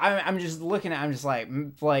 But I'm just looking at, I'm just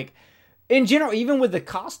like in general, even with the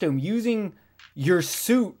costume, using your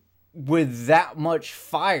suit with that much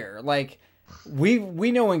fire, like we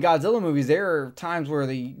know in Godzilla movies there are times where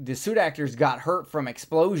the suit actors got hurt from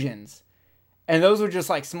explosions, and those were just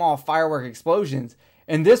like small firework explosions.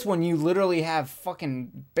 And this one, you literally have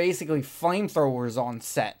fucking basically flamethrowers on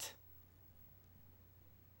set.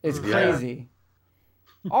 It's crazy.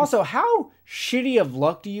 Also, how shitty of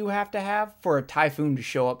luck do you have to have for a typhoon to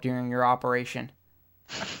show up during your operation?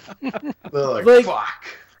 They're Like- fuck.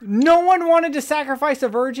 No one wanted to sacrifice a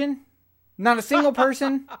virgin? Not a single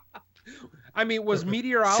person? I mean, was Send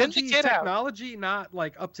meteorology the kid out. technology not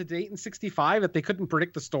like up to date in '65 that they couldn't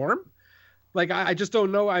predict the storm? Like, I just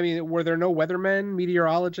don't know. I mean, were there no weathermen,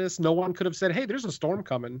 meteorologists? No one could have said, "Hey, there's a storm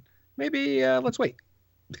coming. Maybe let's wait."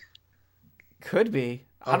 Could be.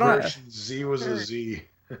 I don't know. Operation Z was a Z.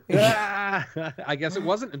 I guess it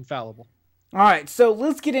wasn't infallible. All right, so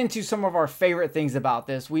let's get into some of our favorite things about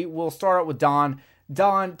this. We'll start out with Don.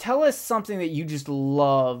 Don, tell us something that you just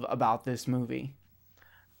love about this movie.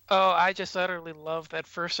 Oh, I just utterly love that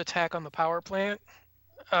first attack on the power plant.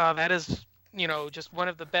 That is, just one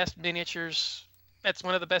of the best miniatures. That's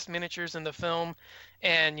one of the best miniatures in the film.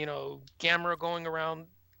 And, Gamera going around,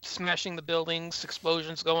 smashing the buildings,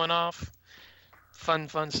 explosions going off. Fun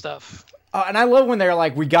stuff. And I love when they're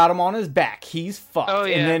like, we got him on his back. He's fucked. Oh,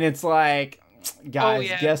 yeah. And then it's like, guys,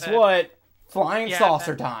 guess what? Flying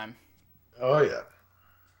saucer time. Oh yeah.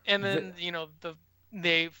 And then,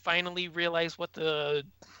 they finally realized what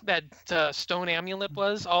that stone amulet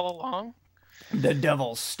was all along. The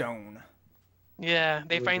Devil's Stone. Yeah,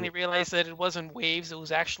 they finally realized that it wasn't waves, it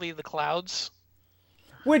was actually the clouds.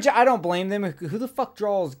 Which I don't blame them. Who the fuck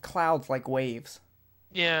draws clouds like waves?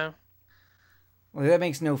 Yeah. Well, that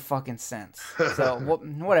makes no fucking sense. So,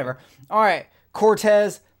 whatever. All right.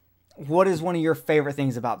 Cortez, what is one of your favorite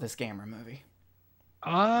things about this Gamera movie?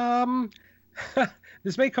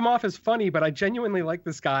 This may come off as funny, but I genuinely like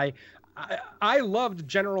this guy. I loved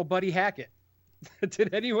General Buddy Hackett.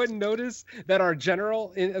 Did anyone notice that our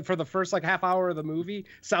general for the first like half hour of the movie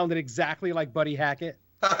sounded exactly like Buddy Hackett?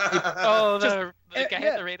 The guy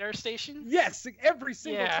at the radar station? Yes, every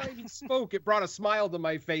single time he spoke, it brought a smile to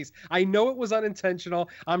my face. I know it was unintentional.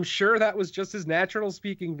 I'm sure that was just his natural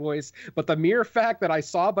speaking voice, but the mere fact that I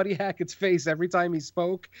saw Buddy Hackett's face every time he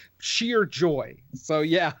spoke, sheer joy. So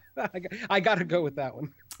yeah, I got to go with that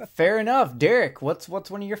one. Fair enough. Derek, what's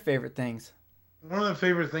one of your favorite things? One of the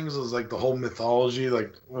favorite things is like the whole mythology,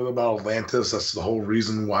 like about Atlantis. That's the whole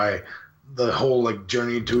reason why the whole like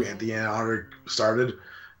journey to the Antarctic started.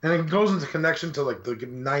 And it goes into connection to like the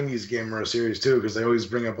 90s Gamera series too, because they always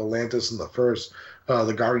bring up Atlantis in the first,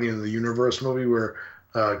 the Guardian of the Universe movie, where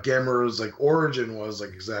Gamera's like origin was like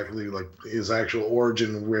exactly like his actual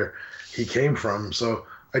origin, where he came from. So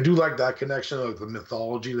I do like that connection of the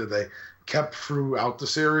mythology that they kept throughout the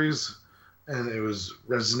series, and it was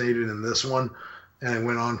resonated in this one, and it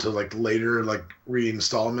went on to like later like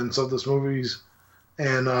reinstallments of this movies.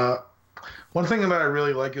 And one thing that I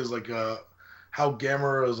really like is like how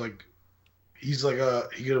Gamera is like, he's like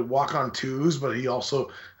he could walk on twos, but he also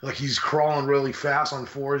like he's crawling really fast on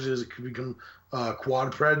fours. It could become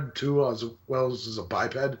quadruped too, as well as a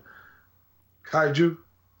biped kaiju,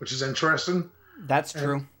 which is interesting. That's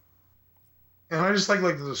true. And I just like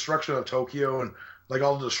the destruction of Tokyo, and like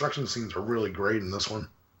all the destruction scenes are really great in this one.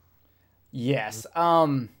 Yes.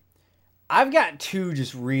 I've got two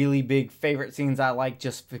just really big favorite scenes I like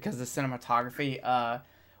just because of the cinematography.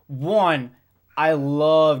 One, I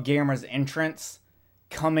love Gamera's entrance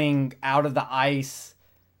coming out of the ice.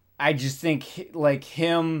 I just think like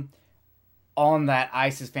him on that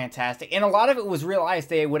ice is fantastic. And a lot of it was real ice.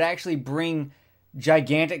 They would actually bring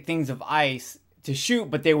gigantic things of ice to shoot,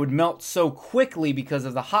 but they would melt so quickly because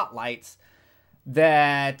of the hot lights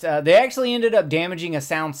that they actually ended up damaging a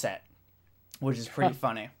sound set, which is pretty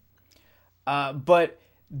funny. But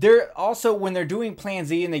they're also, when they're doing Plan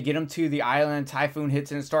Z and they get them to the island, typhoon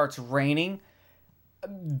hits and it starts raining,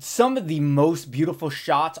 some of the most beautiful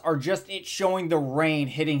shots are just it showing the rain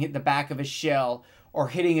hitting the back of his shell or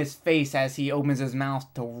hitting his face as he opens his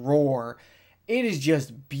mouth to roar. It is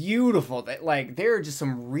just beautiful. That like there are just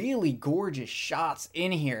some really gorgeous shots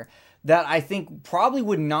in here that I think probably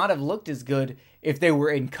would not have looked as good if they were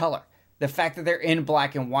in color. The fact that they're in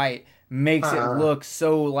black and white makes it look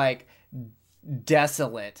so like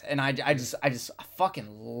desolate, and I just fucking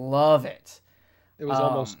love it. It was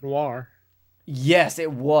almost noir. Yes,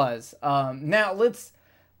 it was. Now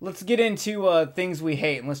let's get into things we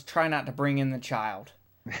hate, and let's try not to bring in the child.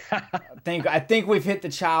 I think we've hit the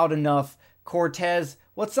child enough. Cortez,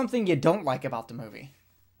 what's something you don't like about the movie?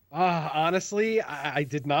 Honestly, I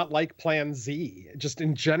did not like Plan Z. Just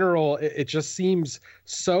in general, it just seems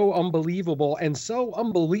so unbelievable and so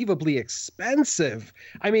unbelievably expensive.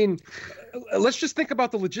 I mean, let's just think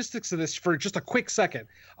about the logistics of this for just a quick second.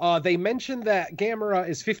 They mentioned that Gamera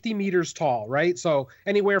is 50 meters tall, right? So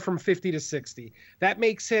anywhere from 50 to 60. That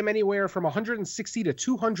makes him anywhere from 160 to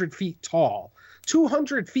 200 feet tall.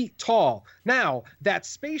 200 feet tall. Now, that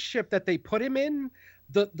spaceship that they put him in,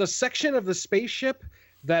 the section of the spaceship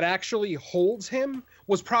that actually holds him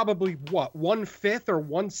was probably what, 1/5 or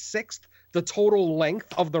 1/6 the total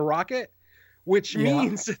length of the rocket, which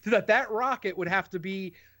means that rocket would have to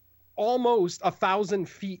be almost 1,000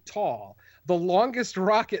 feet tall. The longest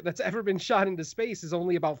rocket that's ever been shot into space is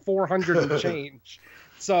only about 400 and change.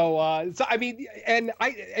 So I mean, and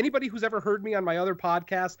anybody who's ever heard me on my other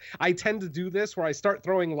podcast, I tend to do this where I start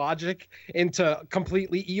throwing logic into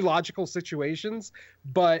completely illogical situations.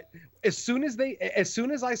 But as soon as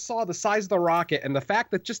I saw the size of the rocket and the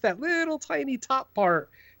fact that just that little tiny top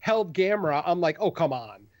part held Gamera, I'm like, oh, come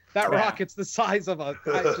on. That rocket's the size of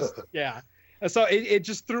yeah. So it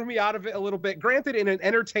just threw me out of it a little bit. Granted, in an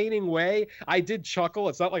entertaining way, I did chuckle.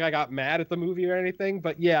 It's not like I got mad at the movie or anything,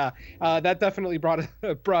 but yeah, that definitely brought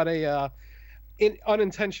a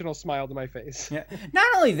unintentional smile to my face. Yeah. Not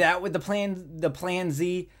only that, with the Plan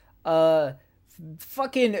Z,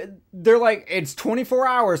 fucking, they're like, it's 24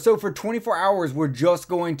 hours. So for 24 hours, we're just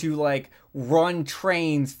going to like run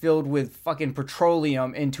trains filled with fucking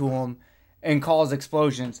petroleum into them and cause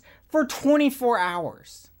explosions for 24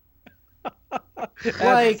 hours.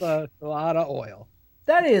 That's a lot of oil.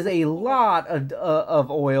 That is a lot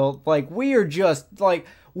of oil. Like, we are just like,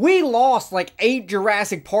 we lost like 8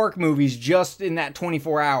 Jurassic Park movies just in that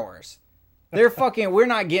 24 hours. We're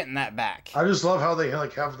not getting that back. I just love how they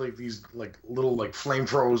like have like these like little like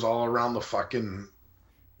flamethrowers all around the fucking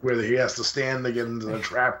where he has to stand to get into the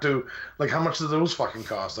trap too. Like, how much do those fucking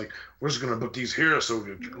cost? Like, we're just gonna put these here so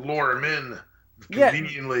we can lure him in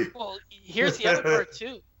conveniently. Well, here's the other part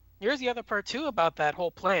too. Here's the other part too about that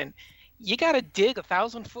whole plan. You got to dig a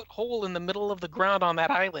 1,000-foot hole in the middle of the ground on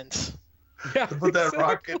that island. Yeah, To put that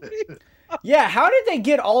rock in it. Yeah, how did they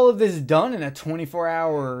get all of this done in a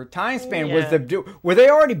 24-hour time span? Yeah. Were they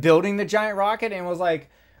already building the giant rocket and was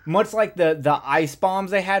like, much like the ice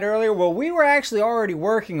bombs they had earlier? Well, we were actually already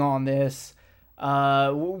working on this.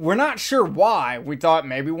 We're not sure why. We thought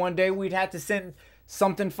maybe one day we'd have to send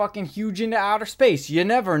something fucking huge into outer space. You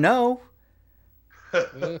never know.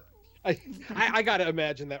 I gotta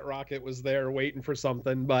imagine that rocket was there waiting for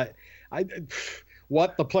something, but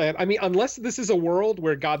what the plan? I mean, unless this is a world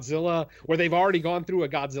where they've already gone through a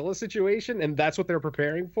Godzilla situation and that's what they're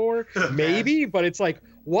preparing for, maybe. But it's like,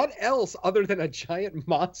 what else other than a giant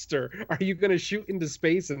monster are you gonna shoot into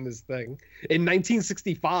space in this thing in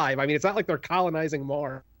 1965? I mean, it's not like they're colonizing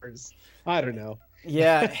Mars. I don't know.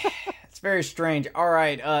 Yeah, it's very strange. All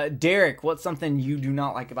right, Derek, what's something you do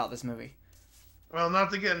not like about this movie? Well,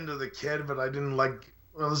 not to get into the kid, but I didn't like.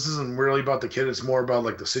 Well, this isn't really about the kid. It's more about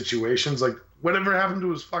like the situations. Like, whatever happened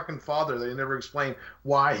to his fucking father? They never explained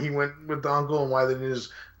why he went with the uncle and why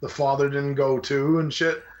the father didn't go too and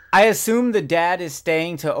shit. I assume the dad is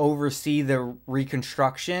staying to oversee the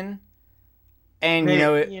reconstruction, and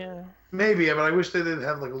Maybe. Yeah. Maybe, but I wish they did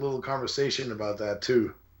have like a little conversation about that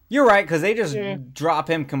too. You're right, because they just drop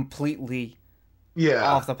him completely Yeah.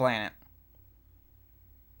 off the planet.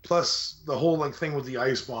 Plus the whole like thing with the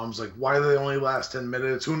ice bombs, like why do they only last 10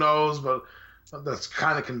 minutes? Who knows? But that's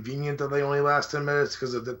kind of convenient that they only last 10 minutes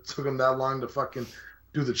because it took them that long to fucking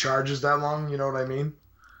do the charges that long. You know what I mean?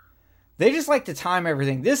 They just like to time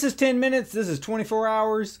everything. This is 10 minutes. This is 24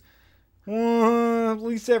 hours. At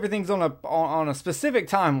least everything's on a specific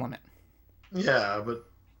time limit. Yeah, but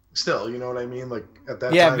still, you know what I mean? Like at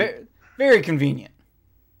that Yeah, time. very convenient.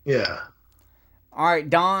 Yeah. All right,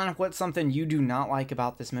 Don, what's something you do not like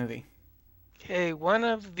about this movie? Okay, one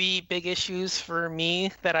of the big issues for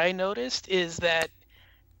me that I noticed is that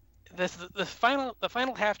the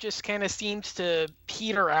final half just kind of seems to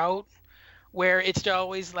peter out, where it's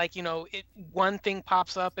always like, one thing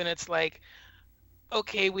pops up and it's like,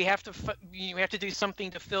 okay, we have to do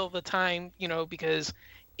something to fill the time, because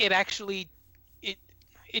it actually it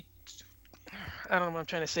I don't know what I'm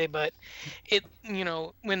trying to say, but it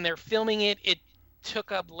when they're filming it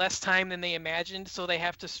took up less time than they imagined, so they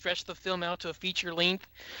have to stretch the film out to a feature length.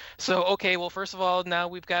 So, okay, well, first of all, now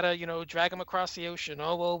we've got to, drag them across the ocean.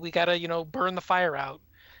 Oh, well, we got to, burn the fire out.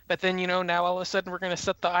 But then, now all of a sudden we're going to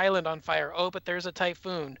set the island on fire. Oh, but there's a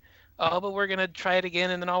typhoon. Oh, but we're going to try it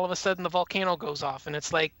again. And then all of a sudden the volcano goes off. And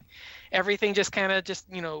it's like everything just kind of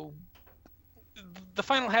the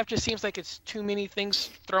final half just seems like it's too many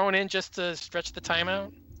things thrown in just to stretch the time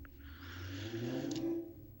out.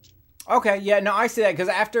 Okay, yeah, no, I see that because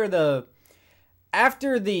after the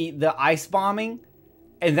ice bombing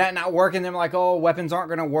and that not working, they're like, oh, weapons aren't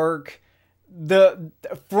gonna work.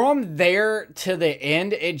 From there to the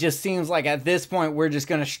end, it just seems like at this point we're just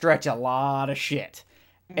gonna stretch a lot of shit.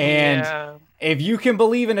 And if you can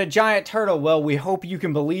believe in a giant turtle, well, we hope you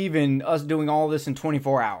can believe in us doing all this in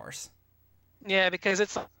 24 hours. Yeah, because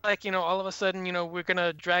it's like, all of a sudden, we're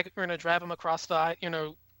gonna drag them across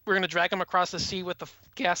the, we're going to drag them across the sea with the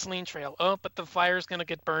gasoline trail. Oh, but the fire's going to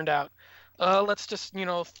get burned out. Let's just,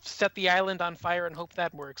 set the island on fire and hope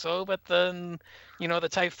that works. Oh, but then, the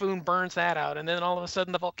typhoon burns that out. And then all of a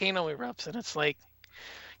sudden the volcano erupts. And it's like,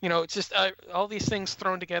 it's just all these things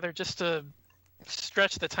thrown together just to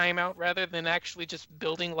stretch the time out rather than actually just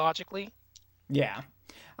building logically. Yeah,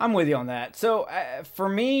 I'm with you on that. So for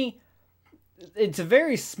me, it's a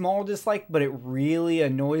very small dislike, but it really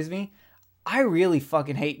annoys me. I really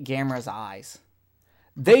fucking hate Gamera's eyes.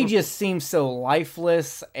 They just seem so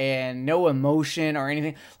lifeless and no emotion or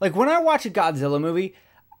anything. Like when I watch a Godzilla movie,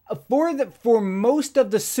 for most of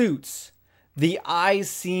the suits, the eyes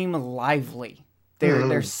seem lively.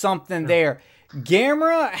 There's something there.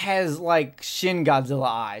 Gamera has like Shin Godzilla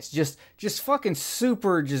eyes, just fucking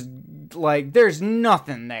super, just like there's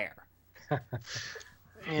nothing there.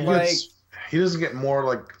 Like he doesn't get more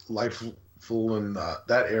like lifeless in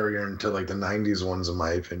that area until like the 90s ones, in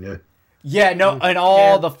my opinion. Yeah, no, and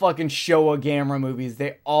all the fucking Showa Gamera movies,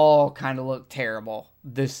 they all kind of look terrible.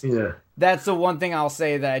 That's the one thing I'll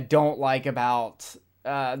say that I don't like about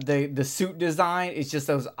the suit design. It's just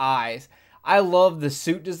those eyes. I love the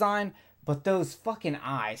suit design, but those fucking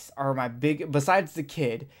eyes are besides the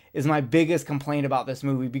kid, is my biggest complaint about this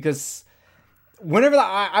movie, because whenever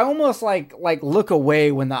I almost like look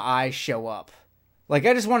away when the eyes show up. Like,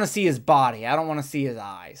 I just want to see his body. I don't want to see his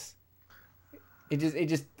eyes. It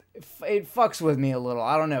fucks with me a little.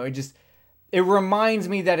 I don't know. It reminds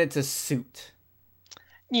me that it's a suit.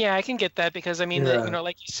 Yeah, I can get that because I mean, Yeah.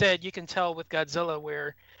 like you said, you can tell with Godzilla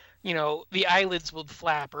where, the eyelids will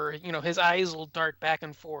flap or his eyes will dart back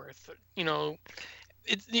and forth.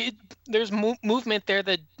 There's movement there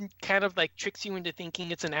that kind of like tricks you into thinking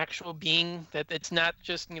it's an actual being, that it's not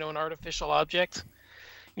just an artificial object.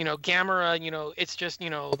 Gamera, it's just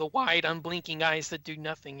the wide, unblinking eyes that do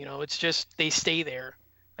nothing. It's just they stay there.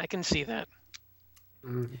 I can see that.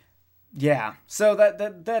 Mhm. Yeah. So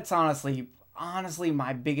that's honestly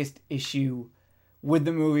my biggest issue with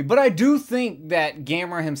the movie. But I do think that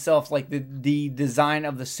Gamera himself, like the design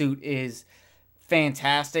of the suit is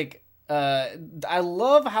fantastic. I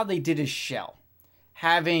love how they did his shell,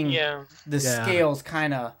 having the scales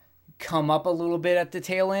kind of come up a little bit at the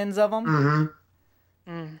tail ends of them.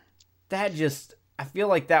 Mm-hmm. That just, I feel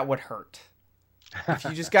like that would hurt. If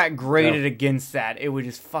you just got graded against that, it would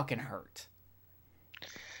just fucking hurt.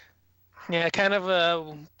 Yeah, kind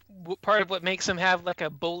of part of what makes him have like a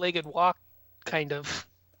bow-legged walk, kind of.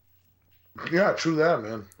 Yeah, true that,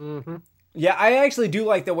 man. Mm-hmm. Yeah, I actually do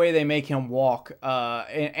like the way they make him walk,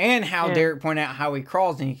 and how Derek pointed out how he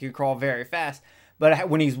crawls, and he can crawl very fast. But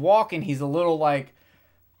when he's walking, he's a little like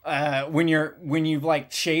when you've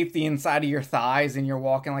like shaved the inside of your thighs and you're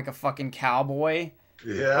walking like a fucking cowboy.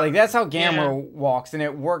 Yeah. Like that's how Gamera walks, and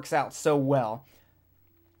it works out so well.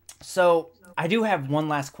 So I do have one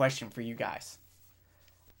last question for you guys.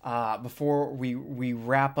 Before we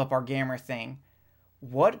wrap up our Gamera thing,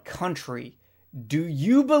 what country do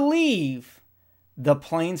you believe the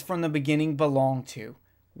planes from the beginning belong to?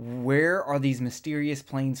 Where are these mysterious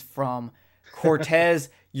planes from? Cortez,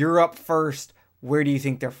 you're up first. Where do you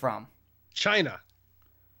think they're from? China.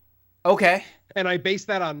 Okay. And I base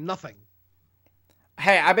that on nothing.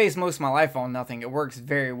 Hey, I base most of my life on nothing. It works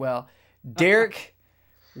very well. Derek,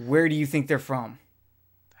 where do you think they're from?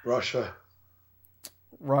 Russia.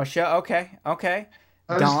 Russia. Okay.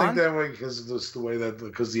 I just Don? think that way because it's the way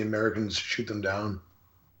because the Americans shoot them down.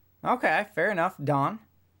 Okay, fair enough. Don?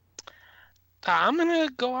 I'm gonna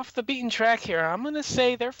go off the beaten track here. I'm gonna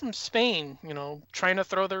say they're from Spain. Trying to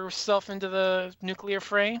throw themselves into the nuclear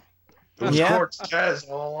fray. It was Yeah. Cortez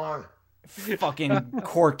all along. Fucking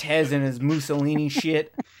Cortez and his Mussolini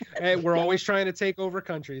shit. Hey, we're always trying to take over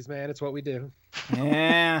countries, man. It's what we do.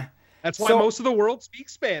 Yeah. That's why So- most of the world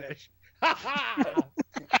speaks Spanish.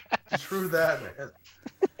 True that, man.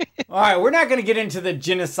 All right, we're not going to get into the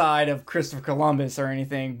genocide of Christopher Columbus or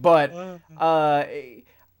anything, but I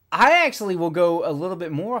actually will go a little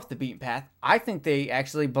bit more off the beaten path. I think they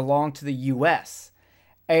actually belong to the U.S.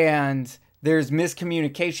 And there's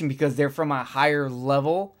miscommunication because they're from a higher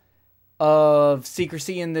level of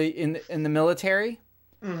secrecy in the military,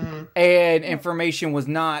 Mm-hmm. and information was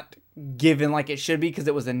not given like it should be because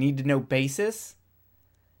it was a need-to-know basis.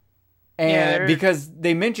 And because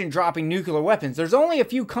they mentioned dropping nuclear weapons, there's only a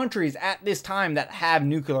few countries at this time that have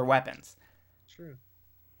nuclear weapons. True.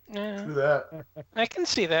 Yeah, True that. I can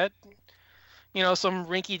see that. Some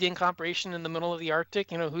rinky-dink operation in the middle of the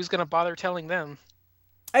Arctic. Who's gonna bother telling them?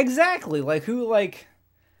 Exactly.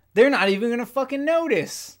 They're not even going to fucking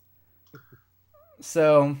notice.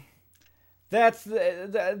 So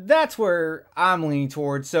that's where I'm leaning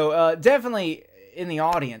towards. So definitely in the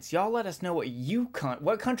audience, y'all let us know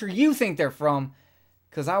what country you think they're from,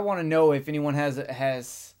 because I want to know if anyone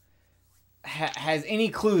has any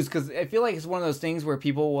clues, because I feel like it's one of those things where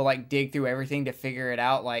people will like dig through everything to figure it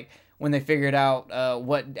out. Like when they figured out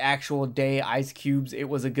what actual day Ice Cube's "It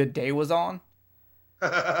Was a Good Day" was on.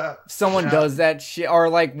 Someone does that shit, or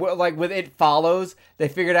like with It Follows, they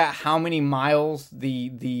figured out how many miles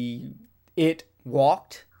the it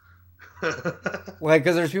walked. Like,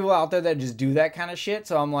 because there's people out there that just do that kind of shit.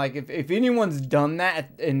 So I'm like, if anyone's done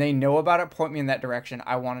that and they know about it, point me in that direction.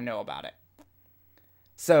 I want to know about it.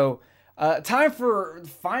 So, time for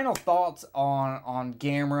final thoughts on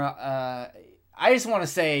Gamera. I just want to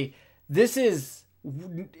say, this is,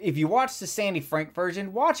 if you watch the Sandy Frank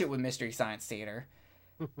version, watch it with Mystery Science Theater.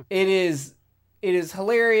 It is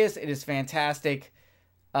hilarious. It is fantastic.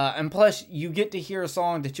 And plus, you get to hear a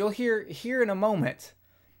song that you'll hear in a moment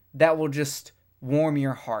that will just warm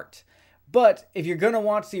your heart. But if you're going to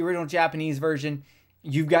watch the original Japanese version,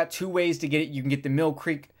 you've got two ways to get it. You can get the Mill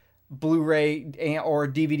Creek Blu-ray or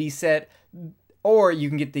DVD set, or you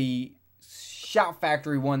can get the Shout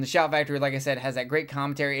Factory one. The Shout Factory, like I said, has that great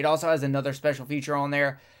commentary. It also has another special feature on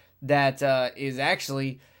there that is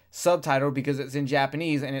actually subtitled because it's in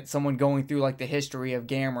Japanese, and it's someone going through like the history of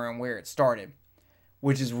Gamera and where it started,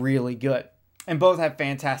 which is really good. and both have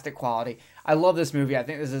fantastic quality. I love this movie. I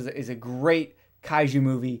think this is a great kaiju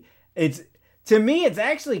movie. To me, it's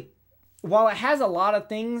actually, while it has a lot of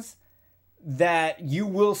things that you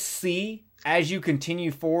will see as you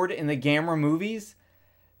continue forward in the Gamera movies,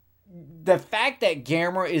 the fact that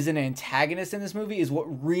Gamera is an antagonist in this movie is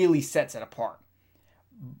what really sets it apart.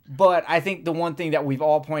 But I think the one thing that we've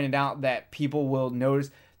all pointed out that people will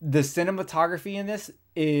notice, the cinematography in this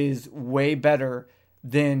is way better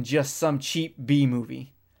than just some cheap B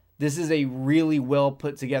movie. This is a really well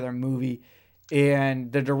put together movie.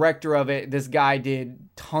 And the director of it, this guy did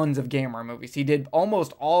tons of Gamera movies. He did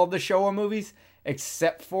almost all of the Showa movies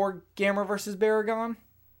except for Gamera vs. Baragon.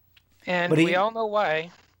 And we all know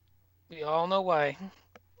why. We all know why.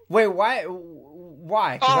 Wait, why?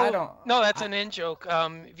 Why? 'Cause I don't. No, that's an in-joke.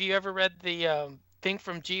 Have you ever read the thing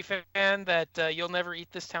from G-Fan that you'll never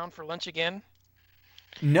eat this town for lunch again?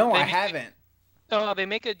 No, I haven't. Oh, they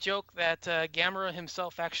make a joke that Gamera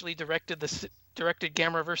himself actually directed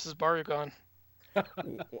Gamera vs. Baragon.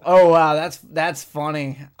 Oh wow, that's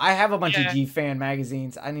funny. I have a bunch of G-Fan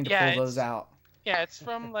magazines. I need to pull those out. Yeah, it's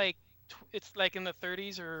from it's like in the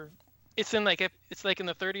 30s or it's like in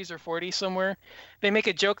the 30s or 40s somewhere. They make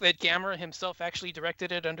a joke that Gamera himself actually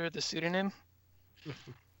directed it under the pseudonym.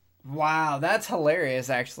 Wow, that's hilarious.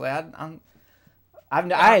 Actually, I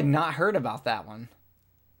had not heard about that one.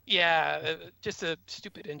 Yeah, just a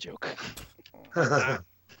stupid in joke.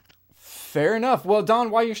 Fair enough. Well,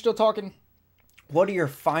 Don, while you're still talking, what are your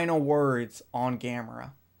final words on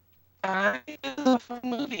Gamera? It's a fun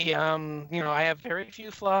movie. I have very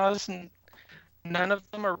few flaws, and none of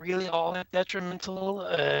them are really all that detrimental.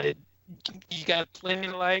 You got plenty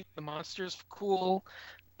to like. The monsters cool.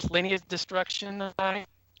 Plenty of destruction. I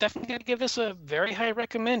definitely gotta give this a very high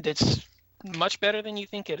recommend. It's much better than you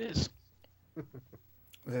think it is.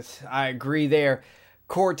 I agree there.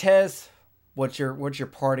 Cortez, what's your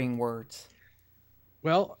parting words?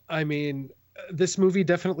 Well, I mean, this movie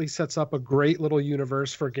definitely sets up a great little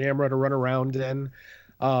universe for Gamera to run around in.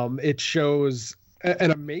 It shows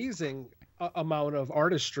an amazing amount of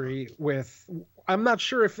artistry with, I'm not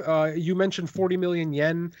sure if you mentioned 40 million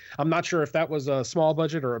yen. I'm not sure if that was a small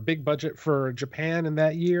budget or a big budget for Japan in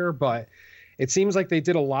that year, but it seems like they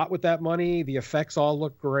did a lot with that money. The effects all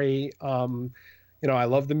look great. I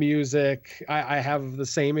love the music. I have the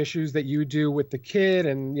same issues that you do with the kid,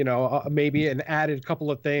 and maybe an added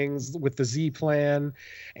couple of things with the Z plan,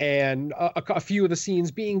 and a few of the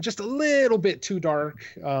scenes being just a little bit too dark,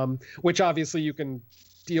 which obviously you can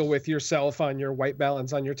deal with yourself on your white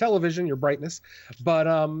balance on your television, your brightness. But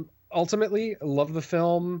ultimately, love the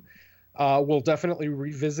film. We'll definitely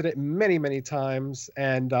revisit it many, many times,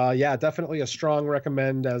 and definitely a strong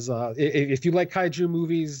recommend. As if you like kaiju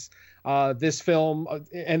movies. This film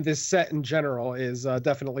and this set in general is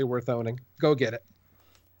definitely worth owning. Go get it.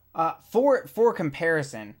 For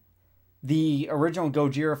comparison, the original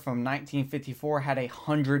Gojira from 1954 had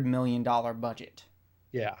 $100 million budget.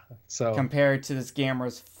 Yeah, so compared to this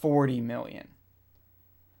Gamera's $40 million.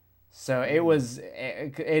 So it was,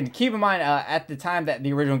 and keep in mind, at the time that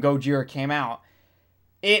the original Gojira came out,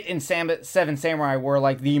 it and Seven Samurai were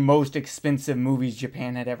like the most expensive movies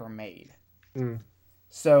Japan had ever made. Mm.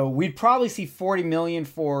 So we'd probably see 40 million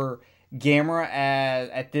for Gamera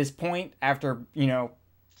at this point after,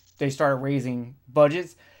 they started raising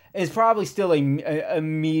budgets. It's probably still a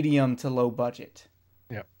medium to low budget.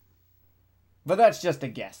 Yep. But that's just a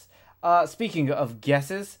guess. Speaking of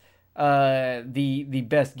guesses, the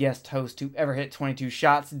best guest host to ever hit 22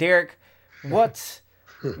 shots, Derek, what's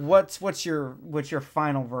your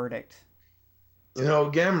final verdict?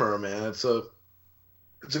 Gamera, man, it's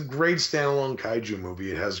a great standalone kaiju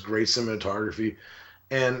movie. It has great cinematography,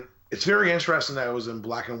 and it's very interesting that it was in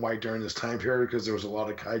black and white during this time period because there was a lot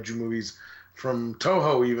of kaiju movies from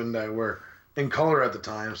Toho even that were in color at the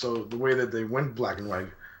time. So the way that they went black and white,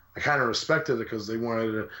 I kind of respected it because they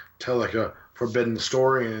wanted to tell like a forbidden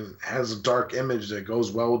story, and it has a dark image that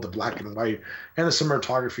goes well with the black and white and the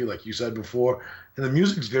cinematography, like you said before. And the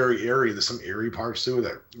music's very eerie. There's some eerie parts to it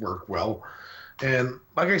that work well. And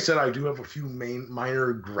like I said, I do have a few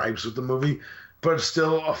minor gripes with the movie, but it's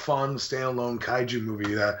still a fun standalone kaiju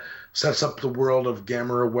movie that sets up the world of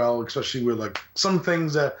Gamera well, especially with like some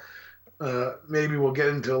things that maybe we'll get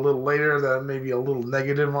into a little later that may be a little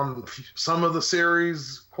negative on some of the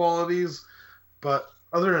series qualities. But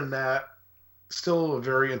other than that, still a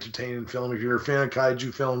very entertaining film. If you're a fan of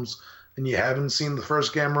kaiju films and you haven't seen the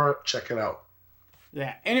first Gamera, check it out.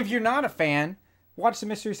 Yeah, and if you're not a fan, watch the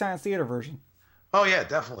Mystery Science Theater version. Oh, yeah,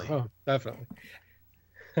 definitely. Oh, definitely.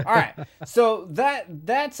 All right, so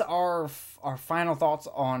that's our final thoughts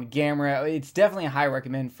on Gamera. It's definitely a high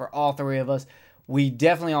recommend for all three of us. We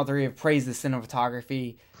definitely all three have praised the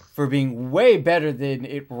cinematography for being way better than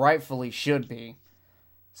it rightfully should be.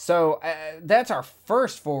 So that's our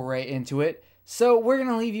first foray into it. So we're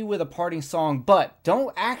gonna leave you with a parting song, but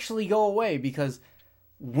don't actually go away, because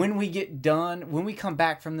when we get done, when we come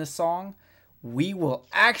back from this song, we will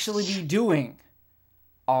actually be doing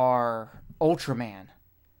our Ultraman.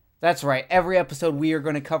 That's right. Every episode we are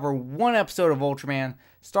going to cover one episode of Ultraman,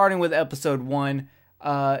 starting with episode 1,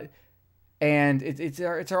 and it's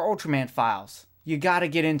our Ultraman files. You got to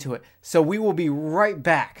get into it. So we will be right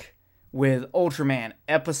back with Ultraman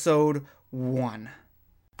episode 1.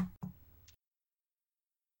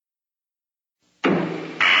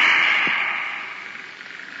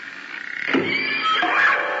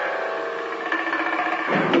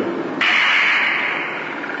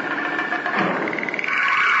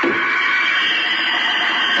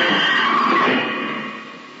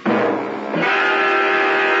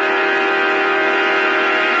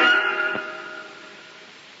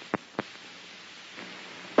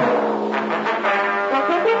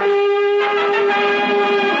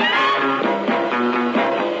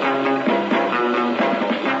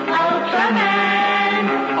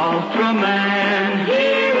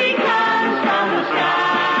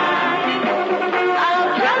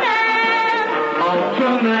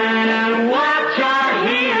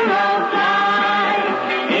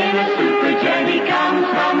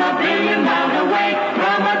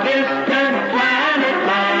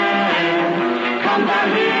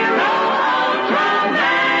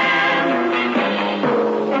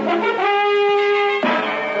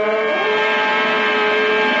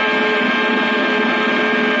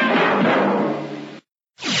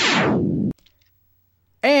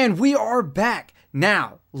 And we are back.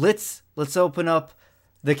 Now, let's open up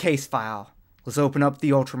the case file. Let's open up the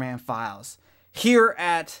Ultraman files. Here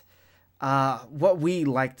at what we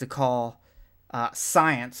like to call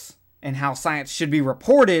science, and how science should be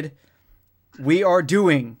reported, we are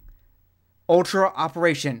doing Ultra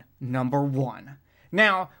Operation number 1.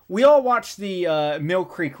 Now, we all watched the Mill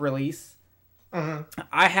Creek release. Uh-huh.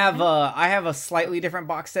 I have a slightly different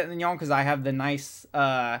box set than y'all, because I have the nice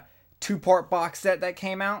 2-part box set that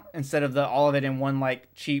came out instead of all of it in one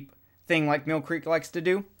like cheap thing like Mill Creek likes to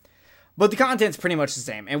do. But the content's pretty much the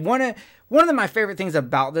same. And one of my favorite things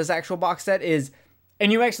about this actual box set is,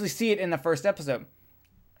 and you actually see it in the first episode,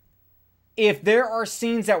 if there are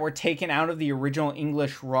scenes that were taken out of the original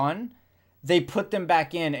English run, they put them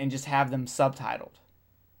back in and just have them subtitled.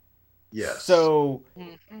 Yes. So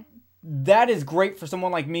that is great for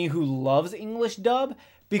someone like me who loves English dub,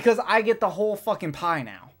 because I get the whole fucking pie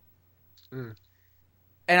now.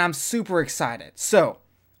 And I'm super excited. So,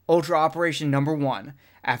 Ultra Operation number 1.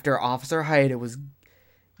 After Officer Hayata was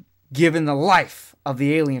given the life of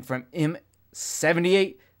the alien from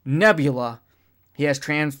M78 Nebula, he has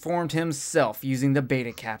transformed himself using the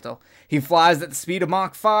Beta Capsule. He flies at the speed of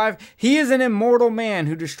Mach 5. He is an immortal man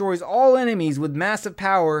who destroys all enemies with massive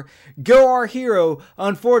power. Go our hero.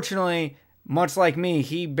 Unfortunately, much like me,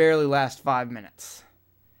 he barely lasts 5 minutes.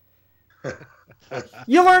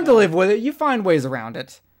 You learn to live with it. You find ways around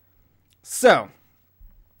it. So,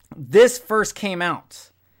 this first came out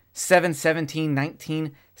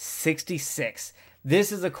 7/17/1966.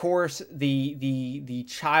 This is, of course, the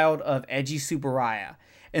child of Eiji Tsuburaya.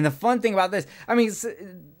 And the fun thing about this, I mean,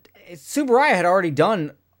 Tsuburaya had already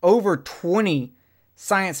done over 20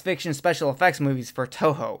 science fiction special effects movies for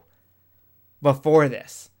Toho before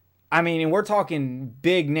this. I mean, and we're talking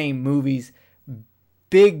big name movies,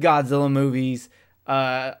 big Godzilla movies,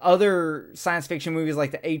 other science fiction movies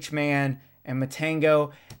like The H-Man and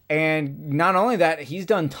Matango. And not only that, he's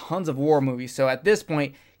done tons of war movies. So at this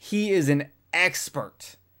point, he is an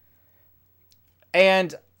expert.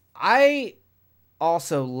 And I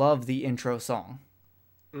also love the intro song.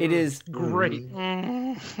 It is Great.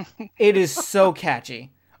 It is so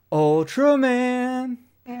catchy. Ultraman.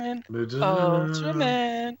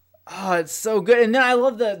 Ultraman. Oh, it's so good. And then I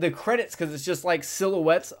love the credits, because it's just like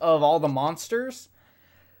silhouettes of all the monsters.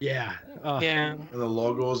 Yeah. Yeah. And the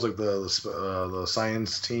logos, like the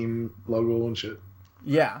science team logo and shit.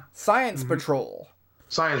 Yeah. Science Patrol.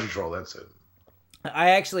 Science Patrol, that's it.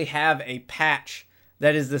 I actually have a patch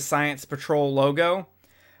that is the Science Patrol logo,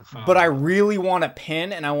 but I really want a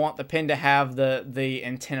pin, and I want the pin to have the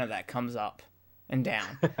antenna that comes up and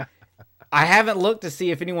down. I haven't looked to see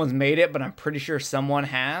if anyone's made it, but I'm pretty sure someone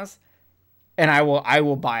has, and I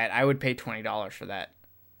will buy it. I would pay $20 for that.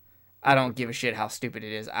 I don't give a shit how stupid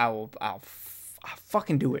it is. I'll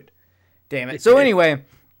fucking do it. Damn it. So anyway,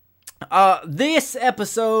 This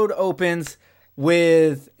episode opens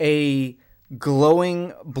with a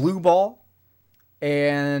glowing blue ball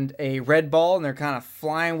and a red ball, and they're kind of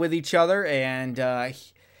flying with each other, and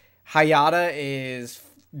Hayata is,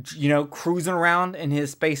 cruising around in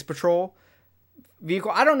his space patrol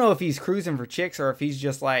vehicle. I don't know if he's cruising for chicks or if he's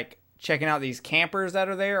just, checking out these campers that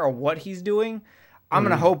are there or what he's doing. I'm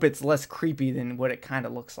going to hope it's less creepy than what it kind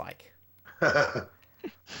of looks like.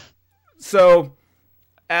 So,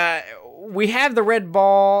 we have the red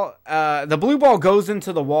ball. The blue ball goes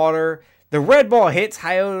into the water. The red ball hits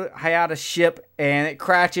Hayata's ship, and it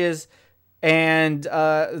crashes. And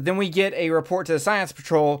then we get a report to the Science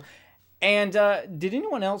Patrol. And did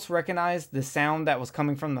anyone else recognize the sound that was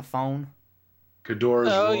coming from the phone? Ghidorah's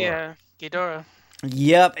roar. Yeah, Ghidorah.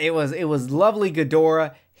 Yep, it was lovely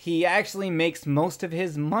Ghidorah. He actually makes most of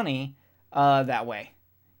his money that way.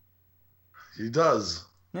 He does.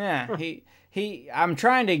 Yeah, I'm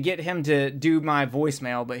trying to get him to do my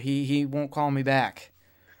voicemail, but he won't call me back.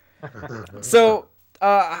 So,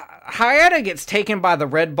 Hayata gets taken by the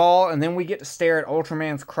red ball, and then we get to stare at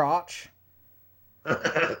Ultraman's crotch.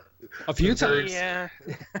 A few times. Yeah.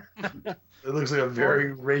 It looks like a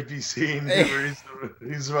very rapey scene where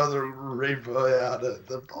he's about to rape Hayata at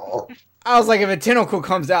the ball. I was like, if a tentacle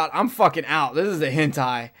comes out, I'm fucking out. This is a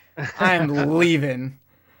hentai. I am leaving.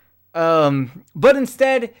 But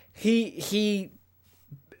instead, he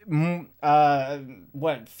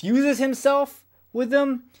fuses himself with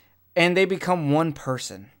them, and they become one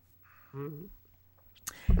person.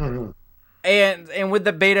 Mm-hmm. And with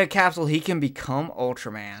the beta capsule, he can become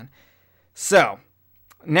Ultraman. So,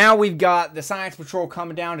 now we've got the Science Patrol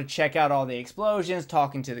coming down to check out all the explosions,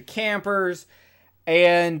 talking to the campers,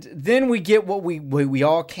 and then we get what we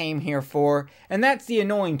all came here for, and that's the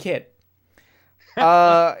annoying kid.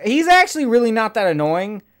 He's actually really not that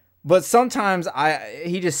annoying, but sometimes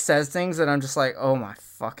he just says things that I'm just like, oh my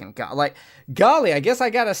fucking god. Like, golly, I guess I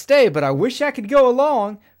gotta stay, but I wish I could go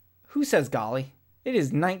along. Who says golly? It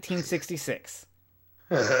is 1966.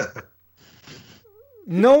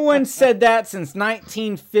 No one said that since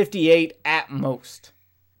 1958 at most.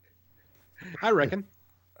 I reckon.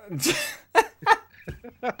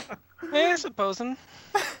 Yeah, supposing.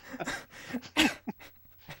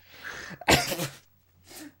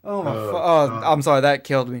 I'm sorry, that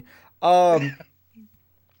killed me.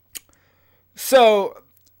 So,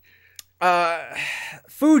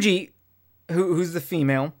 Fuji, who's the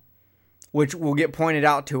female, which will get pointed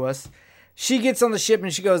out to us, she gets on the ship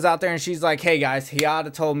and she goes out there and she's like, hey guys,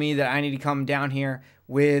 Hayata told me that I need to come down here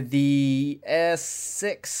with the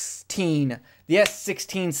S-16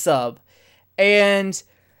 sub. And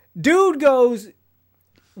dude goes,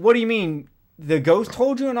 what do you mean? The ghost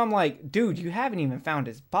told you? And I'm like, dude, you haven't even found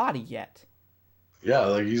his body yet. Yeah,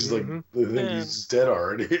 like he's he's dead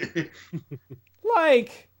already.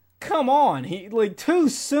 Like, come on. Too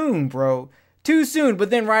soon, bro. Too soon. But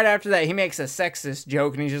then right after that, he makes a sexist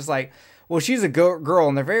joke and he's just like, well, she's a girl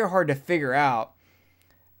and they're very hard to figure out.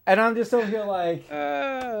 And I'm just over here like,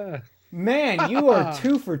 man, you are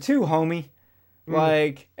 2 for 2, homie.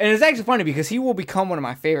 Like, and it's actually funny because he will become one of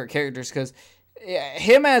my favorite characters because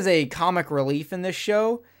him as a comic relief in this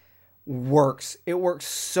show works. It works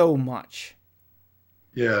so much.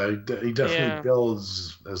 Yeah, he definitely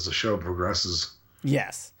builds as the show progresses.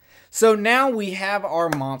 Yes. So now we have our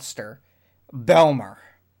monster, Belmer.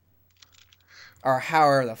 Or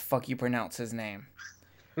however the fuck you pronounce his name.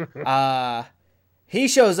 He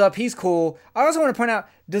shows up. He's cool. I also want to point out,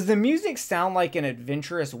 does the music sound like an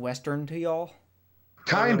adventurous Western to y'all?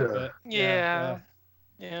 Kinda. Yeah.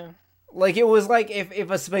 Like, it was like if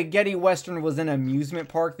a spaghetti Western was in an amusement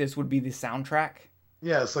park, this would be the soundtrack.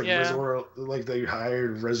 Yeah, it's like Reservoir, like they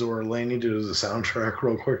hired Reservoir Laney to do the soundtrack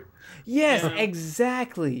real quick. Yes,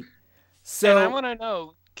 exactly. So and I want to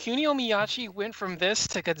know, Kunio Miyachi went from this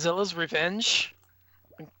to Godzilla's Revenge?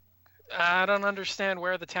 I don't understand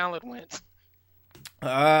where the talent went.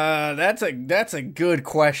 That's a good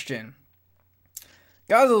question.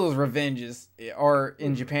 Godzilla's Revenge or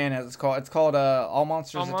in Japan as it's called All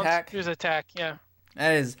Monsters Attack. Monsters Attack, yeah.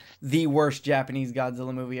 That is the worst Japanese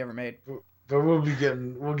Godzilla movie ever made. But we'll get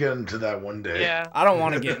into that one day. Yeah. I don't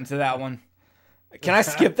want to get into that one. Can I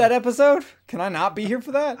skip that episode? Can I not be here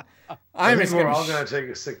for that? We're all gonna take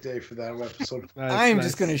a sick day for that episode. I'm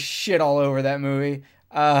just gonna shit all over that movie.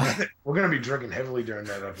 We're gonna be drinking heavily during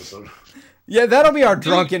that episode. Yeah, that'll be our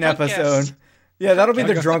drunken episode. Yeah, that'll be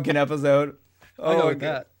the drunken episode. Oh, my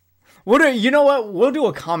God. You know what? We'll do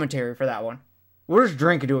a commentary for that one. We'll just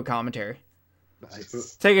drink and do a commentary.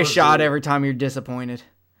 Nice. Take a shot every time you're disappointed.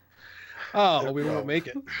 Oh, we won't make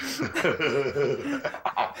it.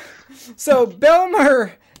 So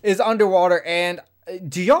Belmer is underwater, and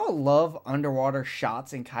do y'all love underwater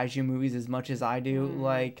shots in kaiju movies as much as I do?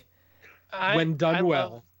 Like, When done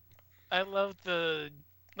well. I love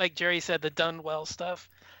like Jerry said, the done well stuff.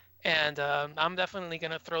 And I'm definitely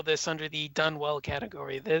going to throw this under the done well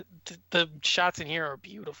category. The shots in here are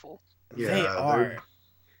beautiful. Yeah, they are.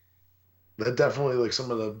 They're definitely like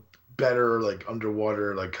some of the better like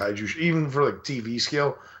underwater like kaiju, even for like TV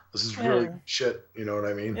scale. This is really shit. You know what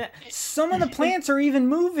I mean? Yeah. Some of the plants are even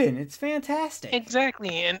moving. It's fantastic.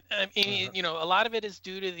 Exactly. And I mean, a lot of it is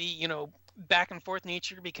due to the, back and forth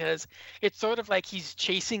nature, because it's sort of like he's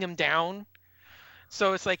chasing him down.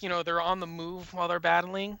 So it's like, they're on the move while they're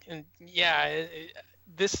battling. And yeah,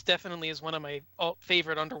 this definitely is one of my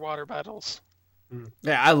favorite underwater battles.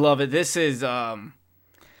 Yeah, I love it. This is the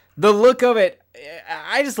look of it.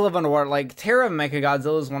 I just love underwater. Like Terra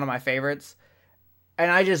Mechagodzilla is one of my favorites. And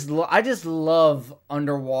I just love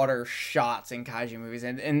underwater shots in kaiju movies.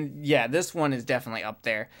 And yeah, this one is definitely up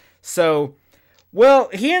there. So, well,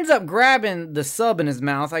 he ends up grabbing the sub in his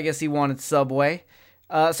mouth. I guess he wanted Subway.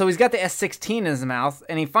 So he's got the S-16 in his mouth,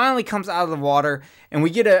 and he finally comes out of the water, and we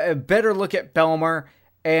get a better look at Belmer,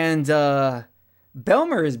 and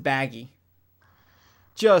Belmer is baggy.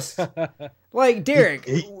 Just like Derek.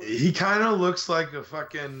 He kind of looks like a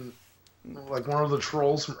fucking, like one of the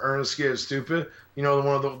trolls from Ernest Scared Stupid.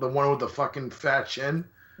 The one with the fucking fat chin.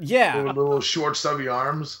 Yeah. With the little short stubby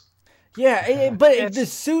arms. Yeah, but the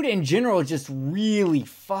suit in general is just really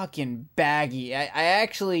fucking baggy. I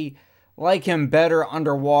actually like him better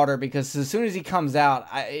underwater, because as soon as he comes out,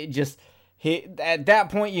 at that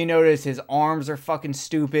point you notice his arms are fucking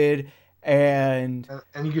stupid, and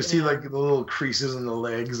you can see like the little creases in the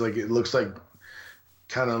legs, like it looks like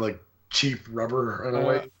kind of like cheap rubber in a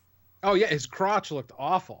way. Oh yeah, his crotch looked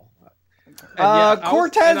awful.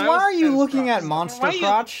 Cortez, why are you looking at monster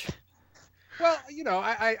crotch? Well,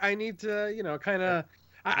 I need to,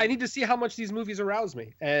 I need to see how much these movies arouse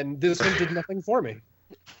me, and this one did nothing for me.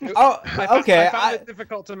 Oh, okay. I found it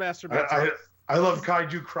difficult to masturbate. I love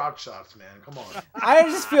kaiju crotch shots, man. Come on. I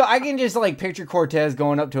just feel I can just like picture Cortez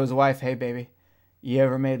going up to his wife. Hey, baby, you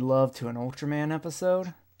ever made love to an Ultraman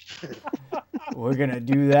episode? We're gonna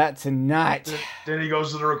do that tonight. Then he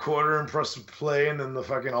goes to the recorder and presses play, and then the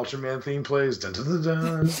fucking Ultraman theme plays. Dun, dun, dun,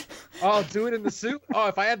 dun. Oh, do it in the suit. Oh,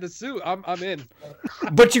 if I had the suit, I'm in.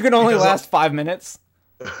 But you can only last 5 minutes.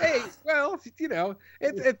 Hey, well,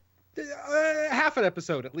 half an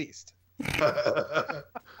episode at least.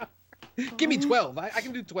 Give me 12. I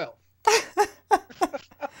can do 12.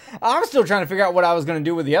 I'm still trying to figure out what I was going to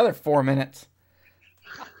do with the other 4 minutes.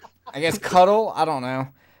 I guess cuddle? I don't know.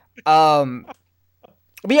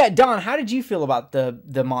 But yeah, Don, how did you feel about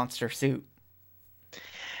the monster suit?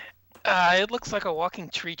 It looks like a walking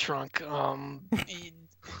tree trunk.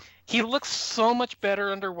 He looks so much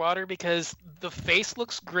better underwater because the face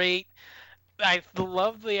looks great. I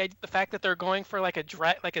love the fact that they're going for like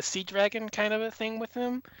a sea dragon kind of a thing with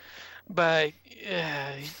him, but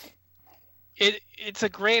it's a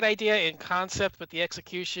great idea in concept, but the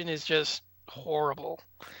execution is just horrible.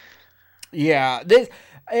 Yeah,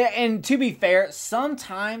 and to be fair,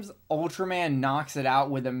 sometimes Ultraman knocks it out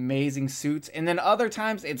with amazing suits, and then other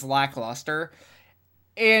times it's lackluster.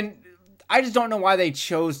 And I just don't know why they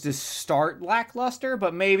chose to start lackluster,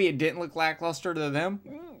 but maybe it didn't look lackluster to them.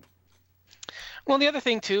 Well, the other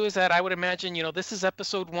thing too is that I would imagine, this is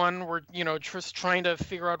episode 1. We're, just trying to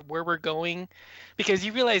figure out where we're going, because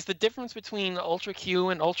you realize the difference between Ultra Q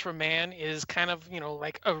and Ultraman is kind of,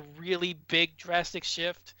 like a really big drastic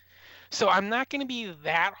shift. So I'm not going to be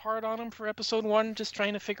that hard on them for episode 1, just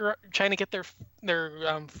trying to get their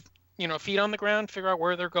feet on the ground, figure out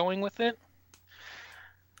where they're going with it.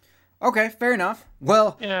 Okay, fair enough.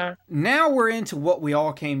 Well, yeah. Now we're into what we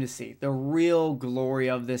all came to see, the real glory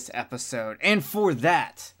of this episode. And for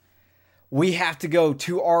that, we have to go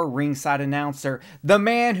to our ringside announcer, the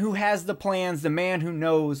man who has the plans, the man who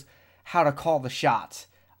knows how to call the shots.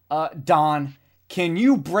 Don, can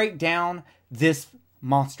you break down this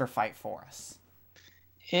monster fight for us?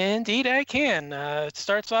 Indeed I can. It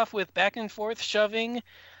starts off with back and forth shoving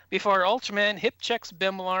before Ultraman hip checks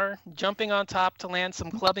Bimlar, jumping on top to land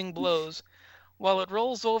some clubbing blows, while it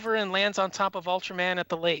rolls over and lands on top of Ultraman at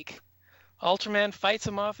the lake. Ultraman fights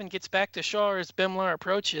him off and gets back to shore as Bimlar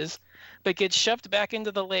approaches, but gets shoved back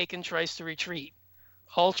into the lake and tries to retreat.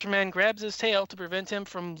 Ultraman grabs his tail to prevent him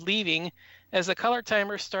from leaving as the color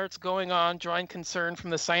timer starts going on, drawing concern from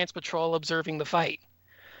the Science Patrol observing the fight.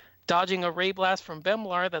 Dodging a ray blast from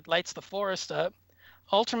Bimlar that lights the forest up,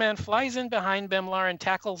 Ultraman flies in behind Bimlar and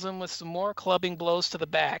tackles him with some more clubbing blows to the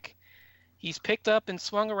back. He's picked up and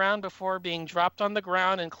swung around before being dropped on the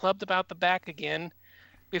ground and clubbed about the back again,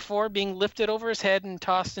 before being lifted over his head and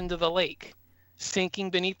tossed into the lake. Sinking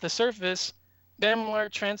beneath the surface, Bemlar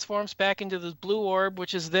transforms back into the blue orb,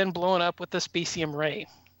 which is then blown up with the specium ray.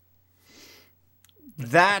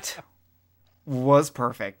 That was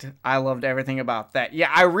perfect. I loved everything about that.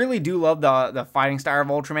 Yeah, I really do love the fighting style of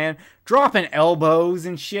Ultraman, dropping elbows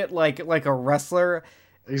and shit like a wrestler.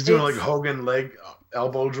 He's doing like Hogan leg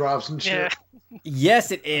elbow drops and shit. Yeah.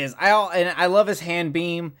 Yes, it is. I love his hand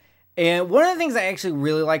beam. And one of the things I actually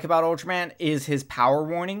really like about Ultraman is his power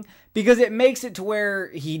warning, because it makes it to where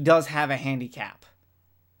he does have a handicap.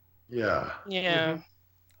 Yeah. Yeah.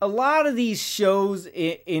 A lot of these shows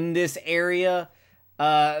in this area,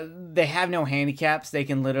 they have no handicaps. They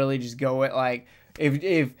can literally just go at, like,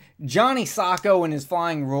 if Johnny Sacco and his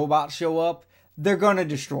flying robot show up, they're gonna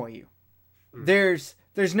destroy you. There's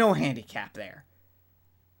no handicap there.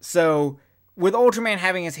 So with Ultraman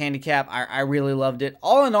having his handicap, I really loved it.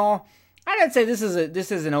 All in all, I'd say this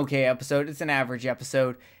is an okay episode. It's an average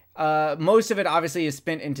episode. Most of it obviously is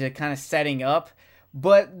spent into kind of setting up,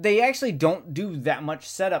 but they actually don't do that much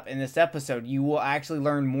setup in this episode. You will actually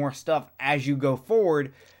learn more stuff as you go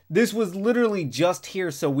forward. This was literally just here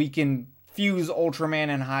so we can fuse Ultraman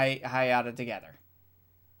and Hayata together.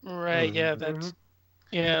 Right. Yeah. That's.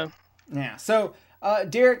 Yeah. Yeah. So,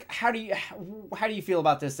 Derek, how do you feel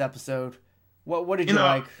about this episode? What did you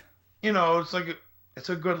like? It's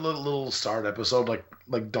a good little start episode.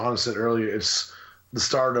 Like Don said earlier, it's the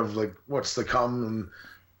start of like what's to come, and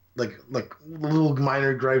like little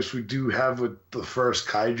minor gripes we do have with the first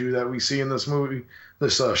kaiju that we see in this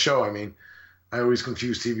show. I mean, I always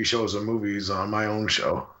confuse TV shows and movies on my own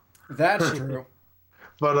show. That's true.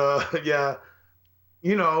 But yeah,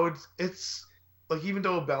 it's like, even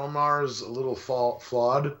though Belmar is a little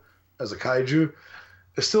flawed as a kaiju,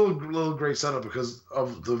 it's still a little great setup because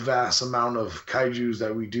of the vast amount of kaijus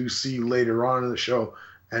that we do see later on in the show,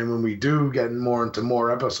 and when we do get into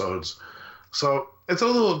more episodes. So it's a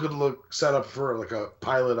little good look setup for like a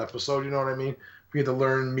pilot episode, you know what I mean? We get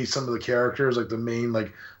to meet some of the characters, like the main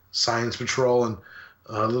like Science Patrol, and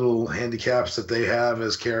little handicaps that they have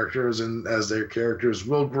as characters, and as their characters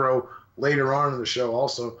will grow later on in the show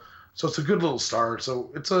also. So it's a good little start.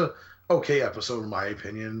 So it's a okay episode in my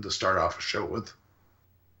opinion to start off a show with.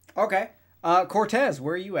 Okay. Cortez,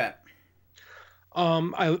 where are you at?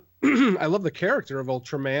 I I love the character of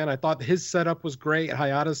Ultraman. I thought his setup was great.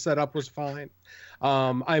 Hayata's setup was fine.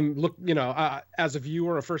 As a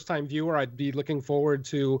viewer, a first-time viewer, I'd be looking forward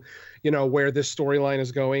to, where this storyline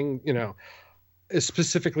is going,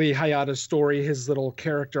 specifically Hayata's story, his little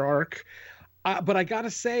character arc. But I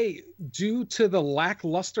gotta say, due to the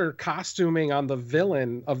lackluster costuming on the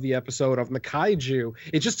villain of the episode of Kaiju,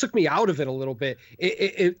 it just took me out of it a little bit.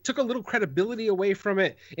 It took a little credibility away from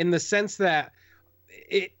it, in the sense that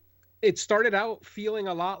it started out feeling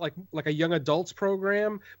a lot like a young adults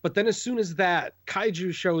program, but then as soon as that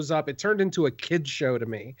kaiju shows up, it turned into a kid's show to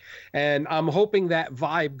me. And I'm hoping that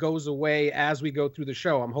vibe goes away as we go through the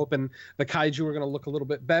show. I'm hoping the kaiju are going to look a little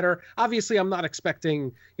bit better. Obviously, I'm not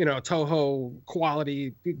expecting, Toho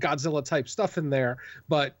quality Godzilla type stuff in there,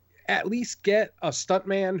 but at least get a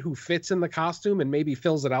stuntman who fits in the costume and maybe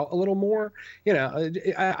fills it out a little more.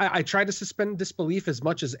 I try to suspend disbelief as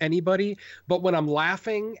much as anybody, but when I'm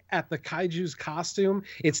laughing at the kaiju's costume,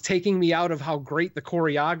 it's taking me out of how great the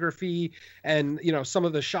choreography and, some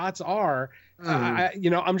of the shots are.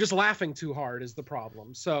 I'm just laughing too hard is the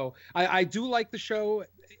problem. So I do like the show.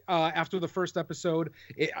 After the first episode,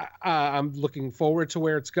 I'm looking forward to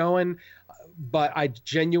where it's going, but I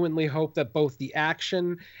genuinely hope that both the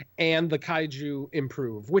action and the kaiju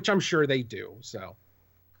improve, which I'm sure they do. So,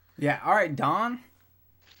 yeah. All right, Don.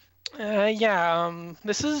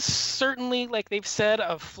 This is certainly, like they've said,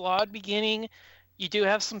 a flawed beginning. You do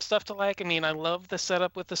have some stuff to like. I mean, I love the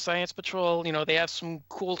setup with the Science Patrol. They have some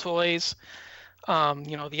cool toys.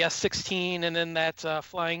 The S-16, and then that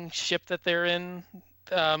flying ship that they're in.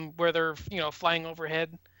 Where they're, flying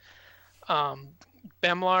overhead.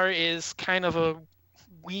 Bemlar is kind of a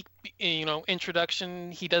weak,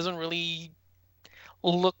 introduction. He doesn't really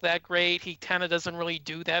look that great. He kind of doesn't really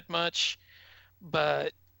do that much.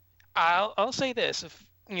 But I'll say this: if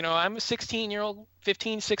I'm a 16-year-old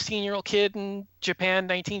kid in Japan,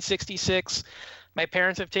 1966. My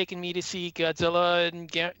parents have taken me to see Godzilla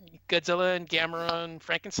and Gamera and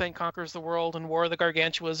Frankenstein Conquers the World and War of the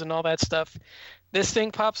Gargantuas and all that stuff. This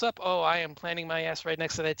thing pops up. Oh, I am planting my ass right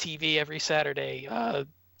next to that TV every Saturday.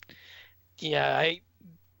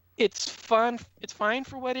 It's fun. It's fine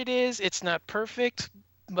for what it is. It's not perfect,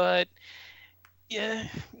 but yeah,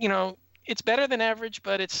 it's better than average.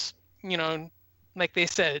 But it's like they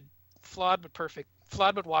said, flawed but perfect,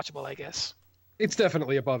 flawed but watchable, I guess. It's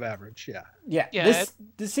definitely above average. Yeah. Yeah.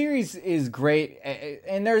 The series is great,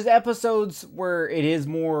 and there's episodes where it is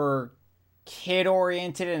more kid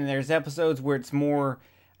oriented, and there's episodes where it's more,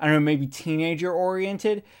 I don't know, maybe teenager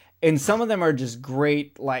oriented. And some of them are just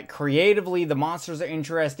great, like creatively, the monsters are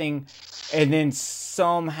interesting, and then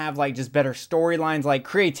some have like just better storylines, like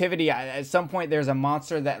creativity. At some point, there's a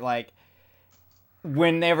monster that like,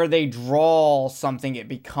 whenever they draw something, it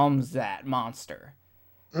becomes that monster.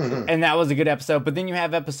 Mm-hmm. And that was a good episode. But then you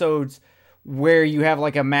have episodes where you have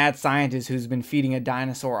like a mad scientist who's been feeding a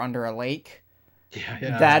dinosaur under a lake.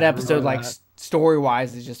 Yeah. That episode, like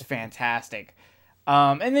story-wise, is just fantastic.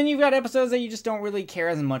 And then you've got episodes that you just don't really care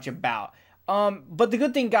as much about. But the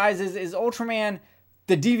good thing, guys, is Ultraman,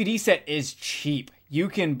 the DVD set is cheap. You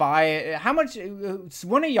can buy it. How much?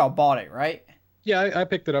 One of y'all bought it, right? Yeah, I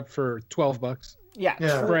picked it up for $12. Yeah.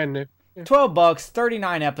 Brand new. Yeah. $12,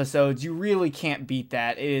 39 episodes. You really can't beat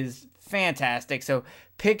that. It is fantastic. So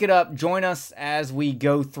pick it up. Join us as we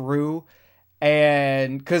go through.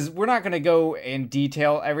 And because we're not going to go in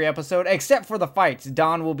detail every episode, except for the fights.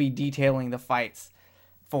 Don will be detailing the fights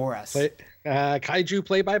for us. Kaiju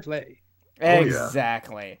play-by-play.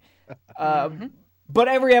 Exactly. But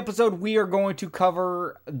every episode, we are going to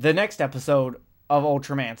cover the next episode of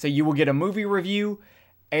Ultraman. So you will get a movie review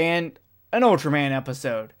and an Ultraman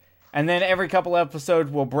episode. And then every couple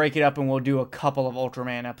episodes, we'll break it up and we'll do a couple of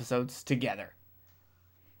Ultraman episodes together.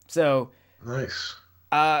 So... Nice.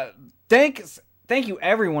 Thank you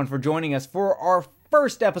everyone for joining us for our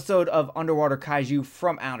first episode of Underwater Kaiju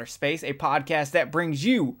from Outer Space, a podcast that brings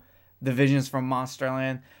you the visions from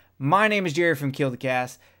Monsterland. My name is Jerry from Kill the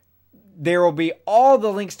Cast. There will be all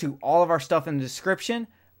the links to all of our stuff in the description,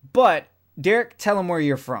 but Derek, tell them where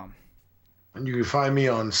you're from. And you can find me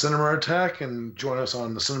on Cinema Attack and join us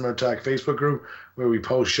on the Cinema Attack Facebook group where we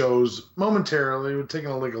post shows momentarily. We're taking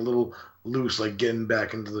a little loose, like getting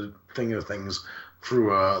back into the thing of things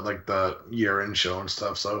through like the year-end show and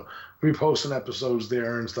stuff. So we posting episodes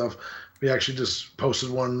there and stuff. We actually just posted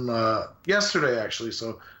one yesterday, actually.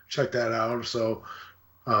 So check that out. So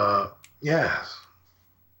yeah.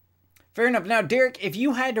 Fair enough. Now, Derek, if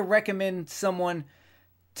you had to recommend someone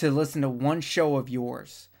to listen to one show of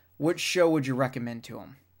yours, which show would you recommend to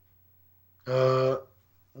them?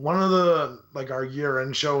 One of the, like, our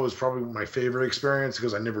year-end show was probably my favorite experience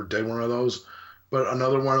because I never did one of those. But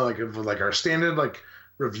another one, like our standard, like,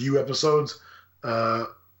 review episodes, I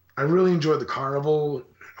really enjoyed the Carnival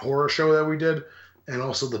horror show that we did, and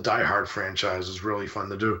also the Die Hard franchise is really fun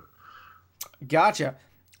to do. Gotcha.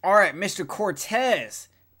 All right, Mr. Cortez,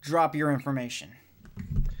 drop your information.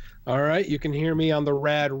 All right, you can hear me on the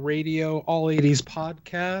Rad Radio All 80s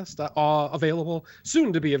podcast, available,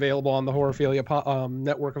 soon to be available on the Horrorphilia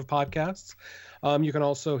network of podcasts. You can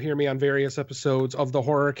also hear me on various episodes of the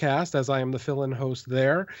Horror Cast, as I am the fill-in host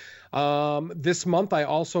there. This month, I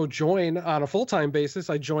also join on a full-time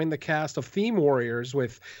basis. I joined the cast of Theme Warriors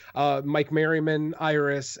with Mike Merriman,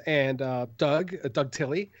 Iris, and Doug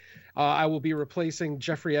Tilley. I will be replacing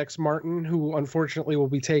Jeffrey X. Martin, who unfortunately will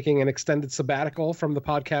be taking an extended sabbatical from the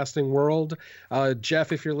podcasting world.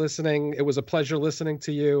 Jeff, if you're listening, it was a pleasure listening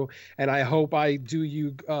to you, and I hope I do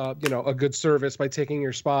you, a good service by taking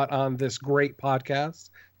your spot on this great podcast.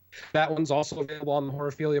 That one's also available on the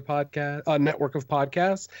Horrorphilia podcast network of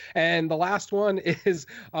podcasts. And the last one is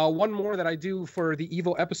one more that I do for the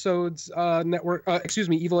Evil Episodes network.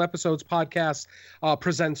 Evil Episodes podcast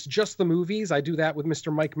presents Just the Movies. I do that with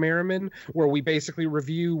Mr. Mike Merriman, where we basically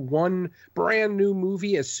review one brand new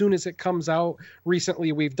movie as soon as it comes out.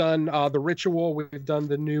 Recently, we've done The Ritual. We've done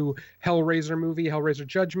the new Hellraiser movie, Hellraiser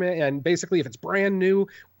Judgment. And basically, if it's brand new,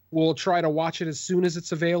 we'll try to watch it as soon as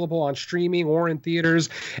it's available on streaming or in theaters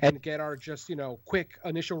and get our just, quick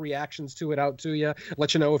initial reactions to it out to you.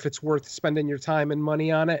 Let you know if it's worth spending your time and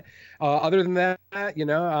money on it. Other than that,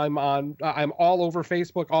 I'm all over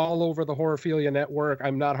Facebook, all over the Horrorphilia network.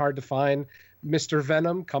 I'm not hard to find. Mr.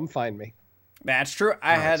 Venom, come find me. That's true.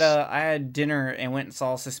 Nice. I had dinner and went and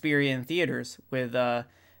saw Suspiria in theaters with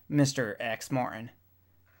Mr. X Martin.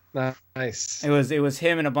 Nice. It was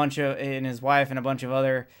him and his wife and a bunch of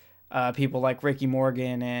other people like Ricky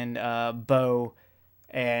Morgan and Bo,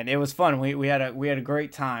 and it was fun. We had a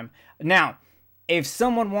great time. Now, if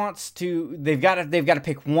someone wants to, they've got to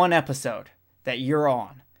pick one episode that you're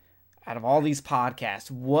on out of all these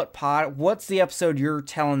podcasts. What's the episode you're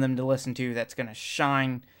telling them to listen to that's going to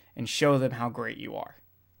shine and show them how great you are?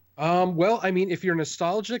 Well, I mean, if you're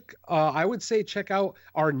nostalgic, I would say check out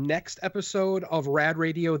our next episode of Rad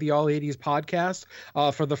Radio, the All 80s podcast.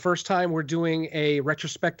 For the first time, we're doing a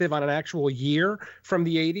retrospective on an actual year from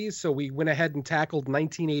the 80s. So we went ahead and tackled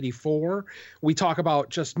 1984. We talk about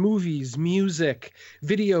just movies, music,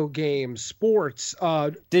 video games, sports.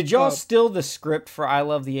 Did y'all steal the script for I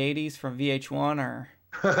Love the 80s from VH1 or?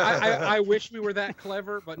 I wish we were that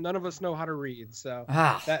clever, but none of us know how to read. So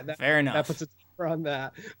that fair enough. That puts a timer on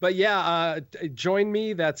that. But yeah, join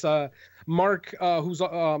me. That's Mark, who's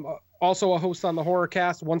also a host on the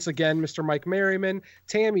Horrorcast. Once again, Mr. Mike Merriman,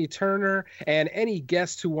 Tammy Turner, and any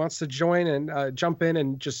guest who wants to join and jump in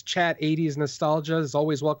and just chat 80s nostalgia is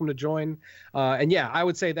always welcome to join. And yeah, I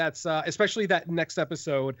would say that's especially that next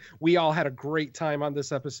episode. We all had a great time on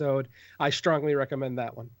this episode. I strongly recommend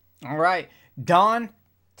that one. All right, Don.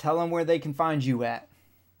 Tell them where they can find you at.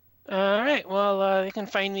 All right. Well, they can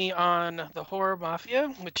find me on the Horror Mafia,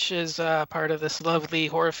 which is part of this lovely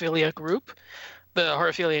Horrorphilia group, the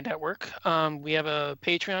Horrorphilia Network. We have a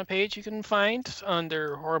Patreon page you can find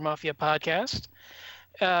under Horror Mafia Podcast.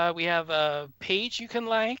 We have a page you can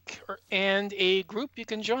like and a group you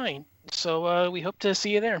can join. So we hope to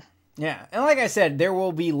see you there. Yeah, and like I said, there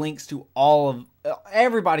will be links to all of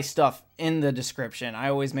everybody's stuff in the description. I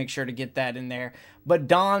always make sure to get that in there. But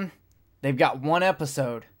Don, they've got one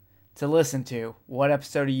episode to listen to. What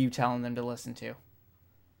episode are you telling them to listen to?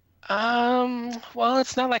 Well,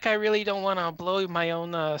 it's not like I really don't want to blow my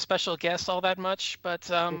own special guest all that much, but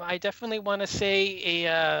I definitely want to say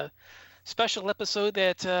a special episode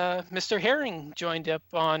that Mr. Herring joined up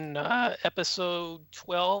on episode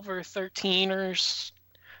 12 or 13 or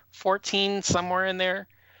 14, somewhere in there.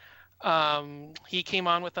 He came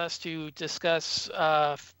on with us to discuss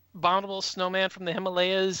Abominable Snowman from the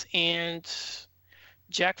Himalayas and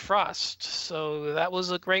Jack Frost. So that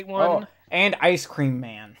was a great one. Oh, and Ice Cream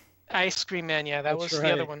Man. Ice Cream Man, yeah, that was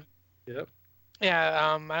the other one. Yep.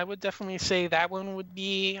 Yeah, I would definitely say that one would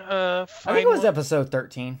be fine. I think it was episode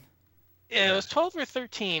 13. Yeah, it was 12 or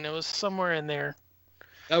 13. It was somewhere in there.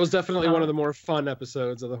 That was definitely one of the more fun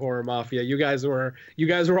episodes of the Horror Mafia. You guys were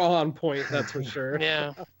all on point, that's for sure.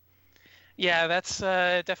 Yeah. Yeah, that's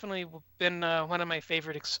definitely been one of my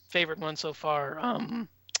favorite ones so far.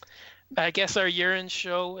 I guess our year-end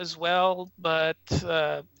show as well, but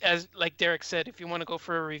as like Derek said, if you want to go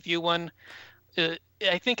for a review one,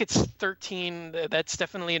 I think it's 13. That's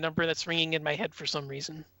definitely a number that's ringing in my head for some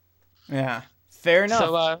reason. Yeah, fair enough.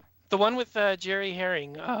 So the one with Jerry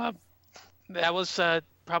Herring, that was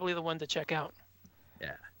probably the one to check out.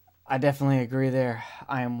 Yeah, I definitely agree there.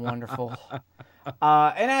 I am wonderful.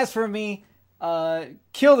 And as for me,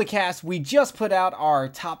 Kill the Cast, we just put out our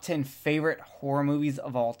top 10 favorite horror movies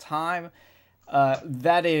of all time.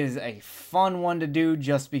 That is a fun one to do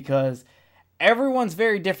just because everyone's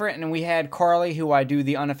very different. And we had Carly, who I do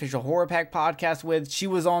the Unofficial Horror Pack podcast with. She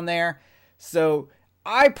was on there. So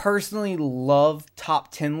I personally love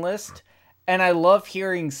top 10 list. And I love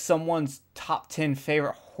hearing someone's top 10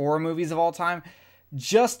 favorite horror movies of all time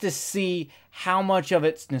just to see how much of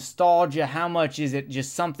it's nostalgia, how much is it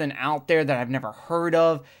just something out there that I've never heard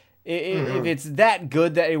of. If it's that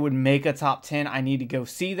good that it would make a top 10, I need to go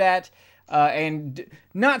see that. And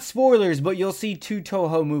not spoilers, but you'll see 2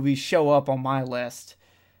 Toho movies show up on my list.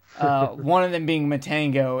 One of them being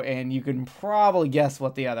Matango, and you can probably guess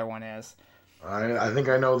what the other one is. I think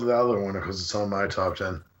I know the other one because it's on my top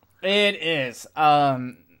 10. It is.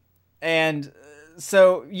 And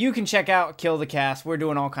so you can check out Kill the Cast. We're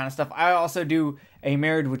doing all kind of stuff. I also do a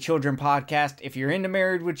Married with Children podcast. If you're into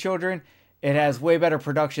Married with Children, it has way better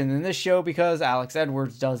production than this show because Alex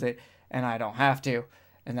Edwards does it and I don't have to.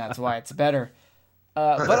 And that's why it's better.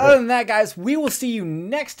 But other than that, guys, we will see you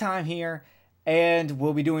next time here. And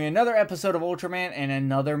we'll be doing another episode of Ultraman and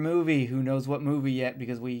another movie. Who knows what movie yet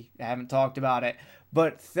because we haven't talked about it.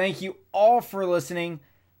 But thank you all for listening.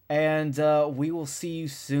 And we will see you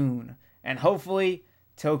soon. And hopefully,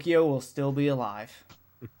 Tokyo will still be alive.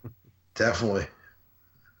 Definitely.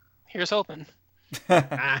 Here's hoping.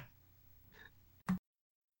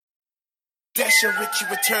 Dash your rich, you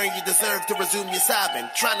return, you deserve to resume your sobbing.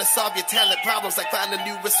 Trying to solve your talent problems like finding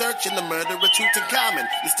new research in the murder of Tutankhamun.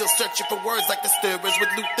 You're still searching for words like the stirrers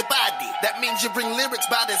with Luke the Body. That means you bring lyrics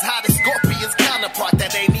about as hot as Scorpion's counterpart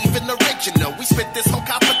that ain't even original. We spent this whole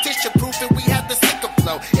competition proving we had the sicker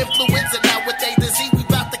flow. Influenza nowadays, disease, we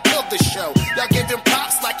about to kill the show. Y'all giving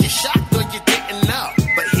props like you're shocked or you didn't know.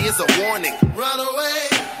 But here's a warning. Run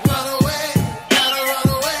away, run away, gotta run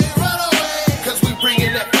away, run away. Cause we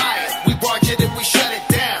bringing that fire. We barge it and we shut it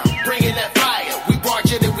down. Bringing that fire. We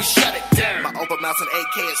barge it and we shut it down. My open mouth and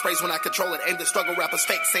AK sprays when I control rolling. Aim the struggle rappers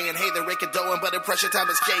fake, saying, hey, they're raking dough, but in pressure time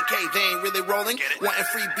it's JK. They ain't really rolling. Wanting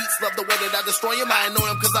free beats, love the way that I destroy them. I annoy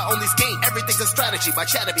them cause I only scheme. Everything's a strategy. My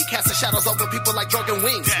Chatterby casting shadows over people like drunken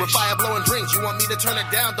wings. With fire blowing dreams. You want me to turn it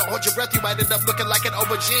down? Don't hold your breath. You might end up looking like an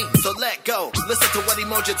aubergine. So let go. Listen to what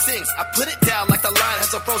Emojin sings. I put it down like the line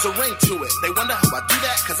has a frozen ring to it. They wonder how I do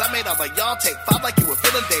that cause I made all of y'all take 5 like you were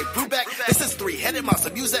feeling Dave Brubeck. This is 3-headed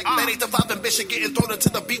monster music. That ain't the 5 ambition getting thrown into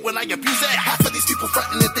the beat when I abuse it. Half of these people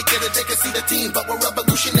frontin' and thinking that they can see the team, but we're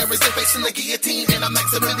revolutionaries. They're facing the guillotine and I'm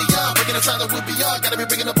Maximilian. Breaking a try that would be on. Gotta be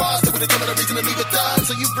bringing the bars to it. Determine a reason to leave it done.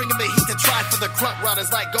 So you bringing the heat to try for the grunt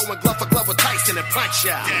runners like going glove for glove with Tyson and Punch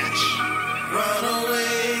Out. Run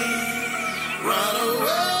away, run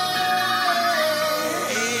away.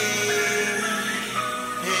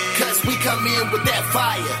 Cause we come in with that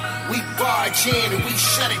fire. We barge in and we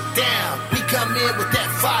shut it down. We come in with that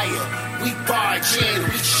fire. We barge in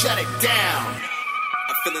and we shut it down.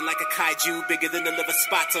 I'm feeling like a kaiju, bigger than the liver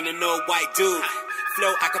spots on an old white dude.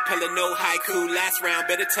 Flow acapella, no haiku. Last round,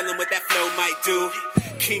 better tell him what that flow might do.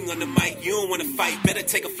 King on the mic, you don't wanna fight. Better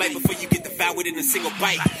take a flight before you get devoured in a single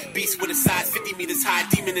bite. Beast with a size 50 meters high,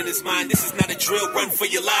 demon in his mind. This is not a drill, run for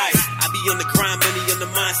your lives. I be on the grind, money on the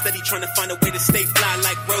mind, steady trying to find a way to stay fly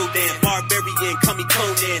like Rodan. Barbarian, call me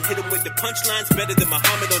Conan. Hit him with the punchlines, better than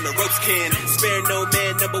Muhammad on the ropes can. Spare no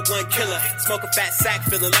man, #1 killer. Smoke a fat sack,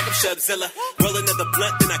 feeling like I'm Shubzilla. Roll another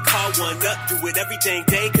blunt, then I call one up. Do it every dang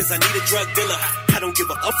day, cause I need a drug dealer. I don't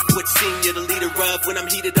give a up what scene you're the leader of. When I'm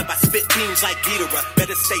heated up, I spit beams like Ghidorah.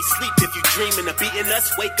 Better stay asleep if you dreaming of beating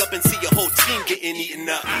us. Wake up and see your whole team getting eaten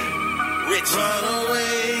up. Rich. Run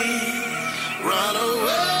away, run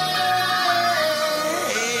away.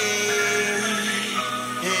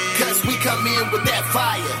 Cause we come in with that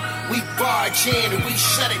fire. We barge in and we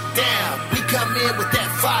shut it down. We come in with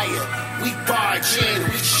that fire. We barge in,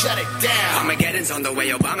 we shut it down. Armageddon's on the way,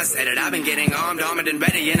 Obama said it. I've been getting armed and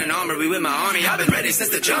ready in an armory with my army. I've been ready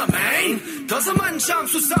since the jump, man. Toss some mutton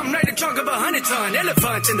chomps with something right the trunk of a 100-ton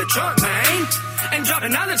elephant in the trunk, man. And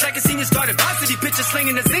dropping knowledge like a senior started varsity pitcher,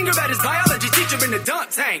 slinging a zinger at his biology teacher in the dunk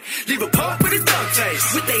tank. Leave a poke with a dunk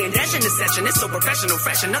face. With they and dash in the session, it's so professional,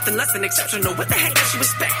 fresh and nothing less than exceptional. What the heck does you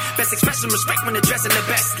expect? Best expression, respect when addressing the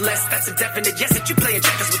best. Less, that's a definite yes that you playing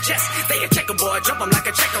checkers with chess. They a checkerboard, jump 'em like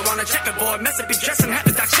a checker on a checkerboard. Mess up your dress and have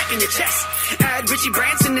the doc checking your chest. Add Richie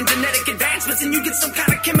Branson and genetic advancements and you get some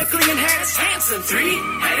kind of chemically enhanced handsome.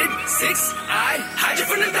 3-headed, 6-eyed, hide you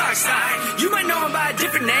from the dark side. You might know him by a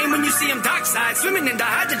different name when you see him dark side. Swimming in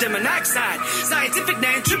dihydrogen monoxide. Scientific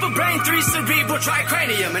name, triple brain, 3 cerebral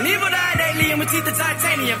tricranium. An evil-eyed alien with teeth of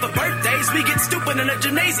titanium. For birthdays, we get stupid in a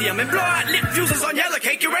gymnasium and blow out lip fuses on yellow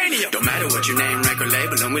cake uranium. Don't matter what you name, record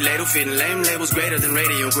label, and we ladle feeding lame labels greater than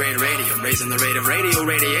radio, grade radium. Raising the rate of radio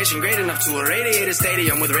radiation great enough to irradiate a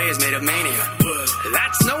stadium with rays made of mania.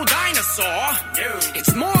 That's no dinosaur. No.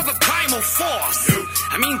 It's more of a primal force. No.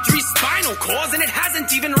 I mean 3 spinal cords and it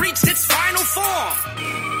hasn't even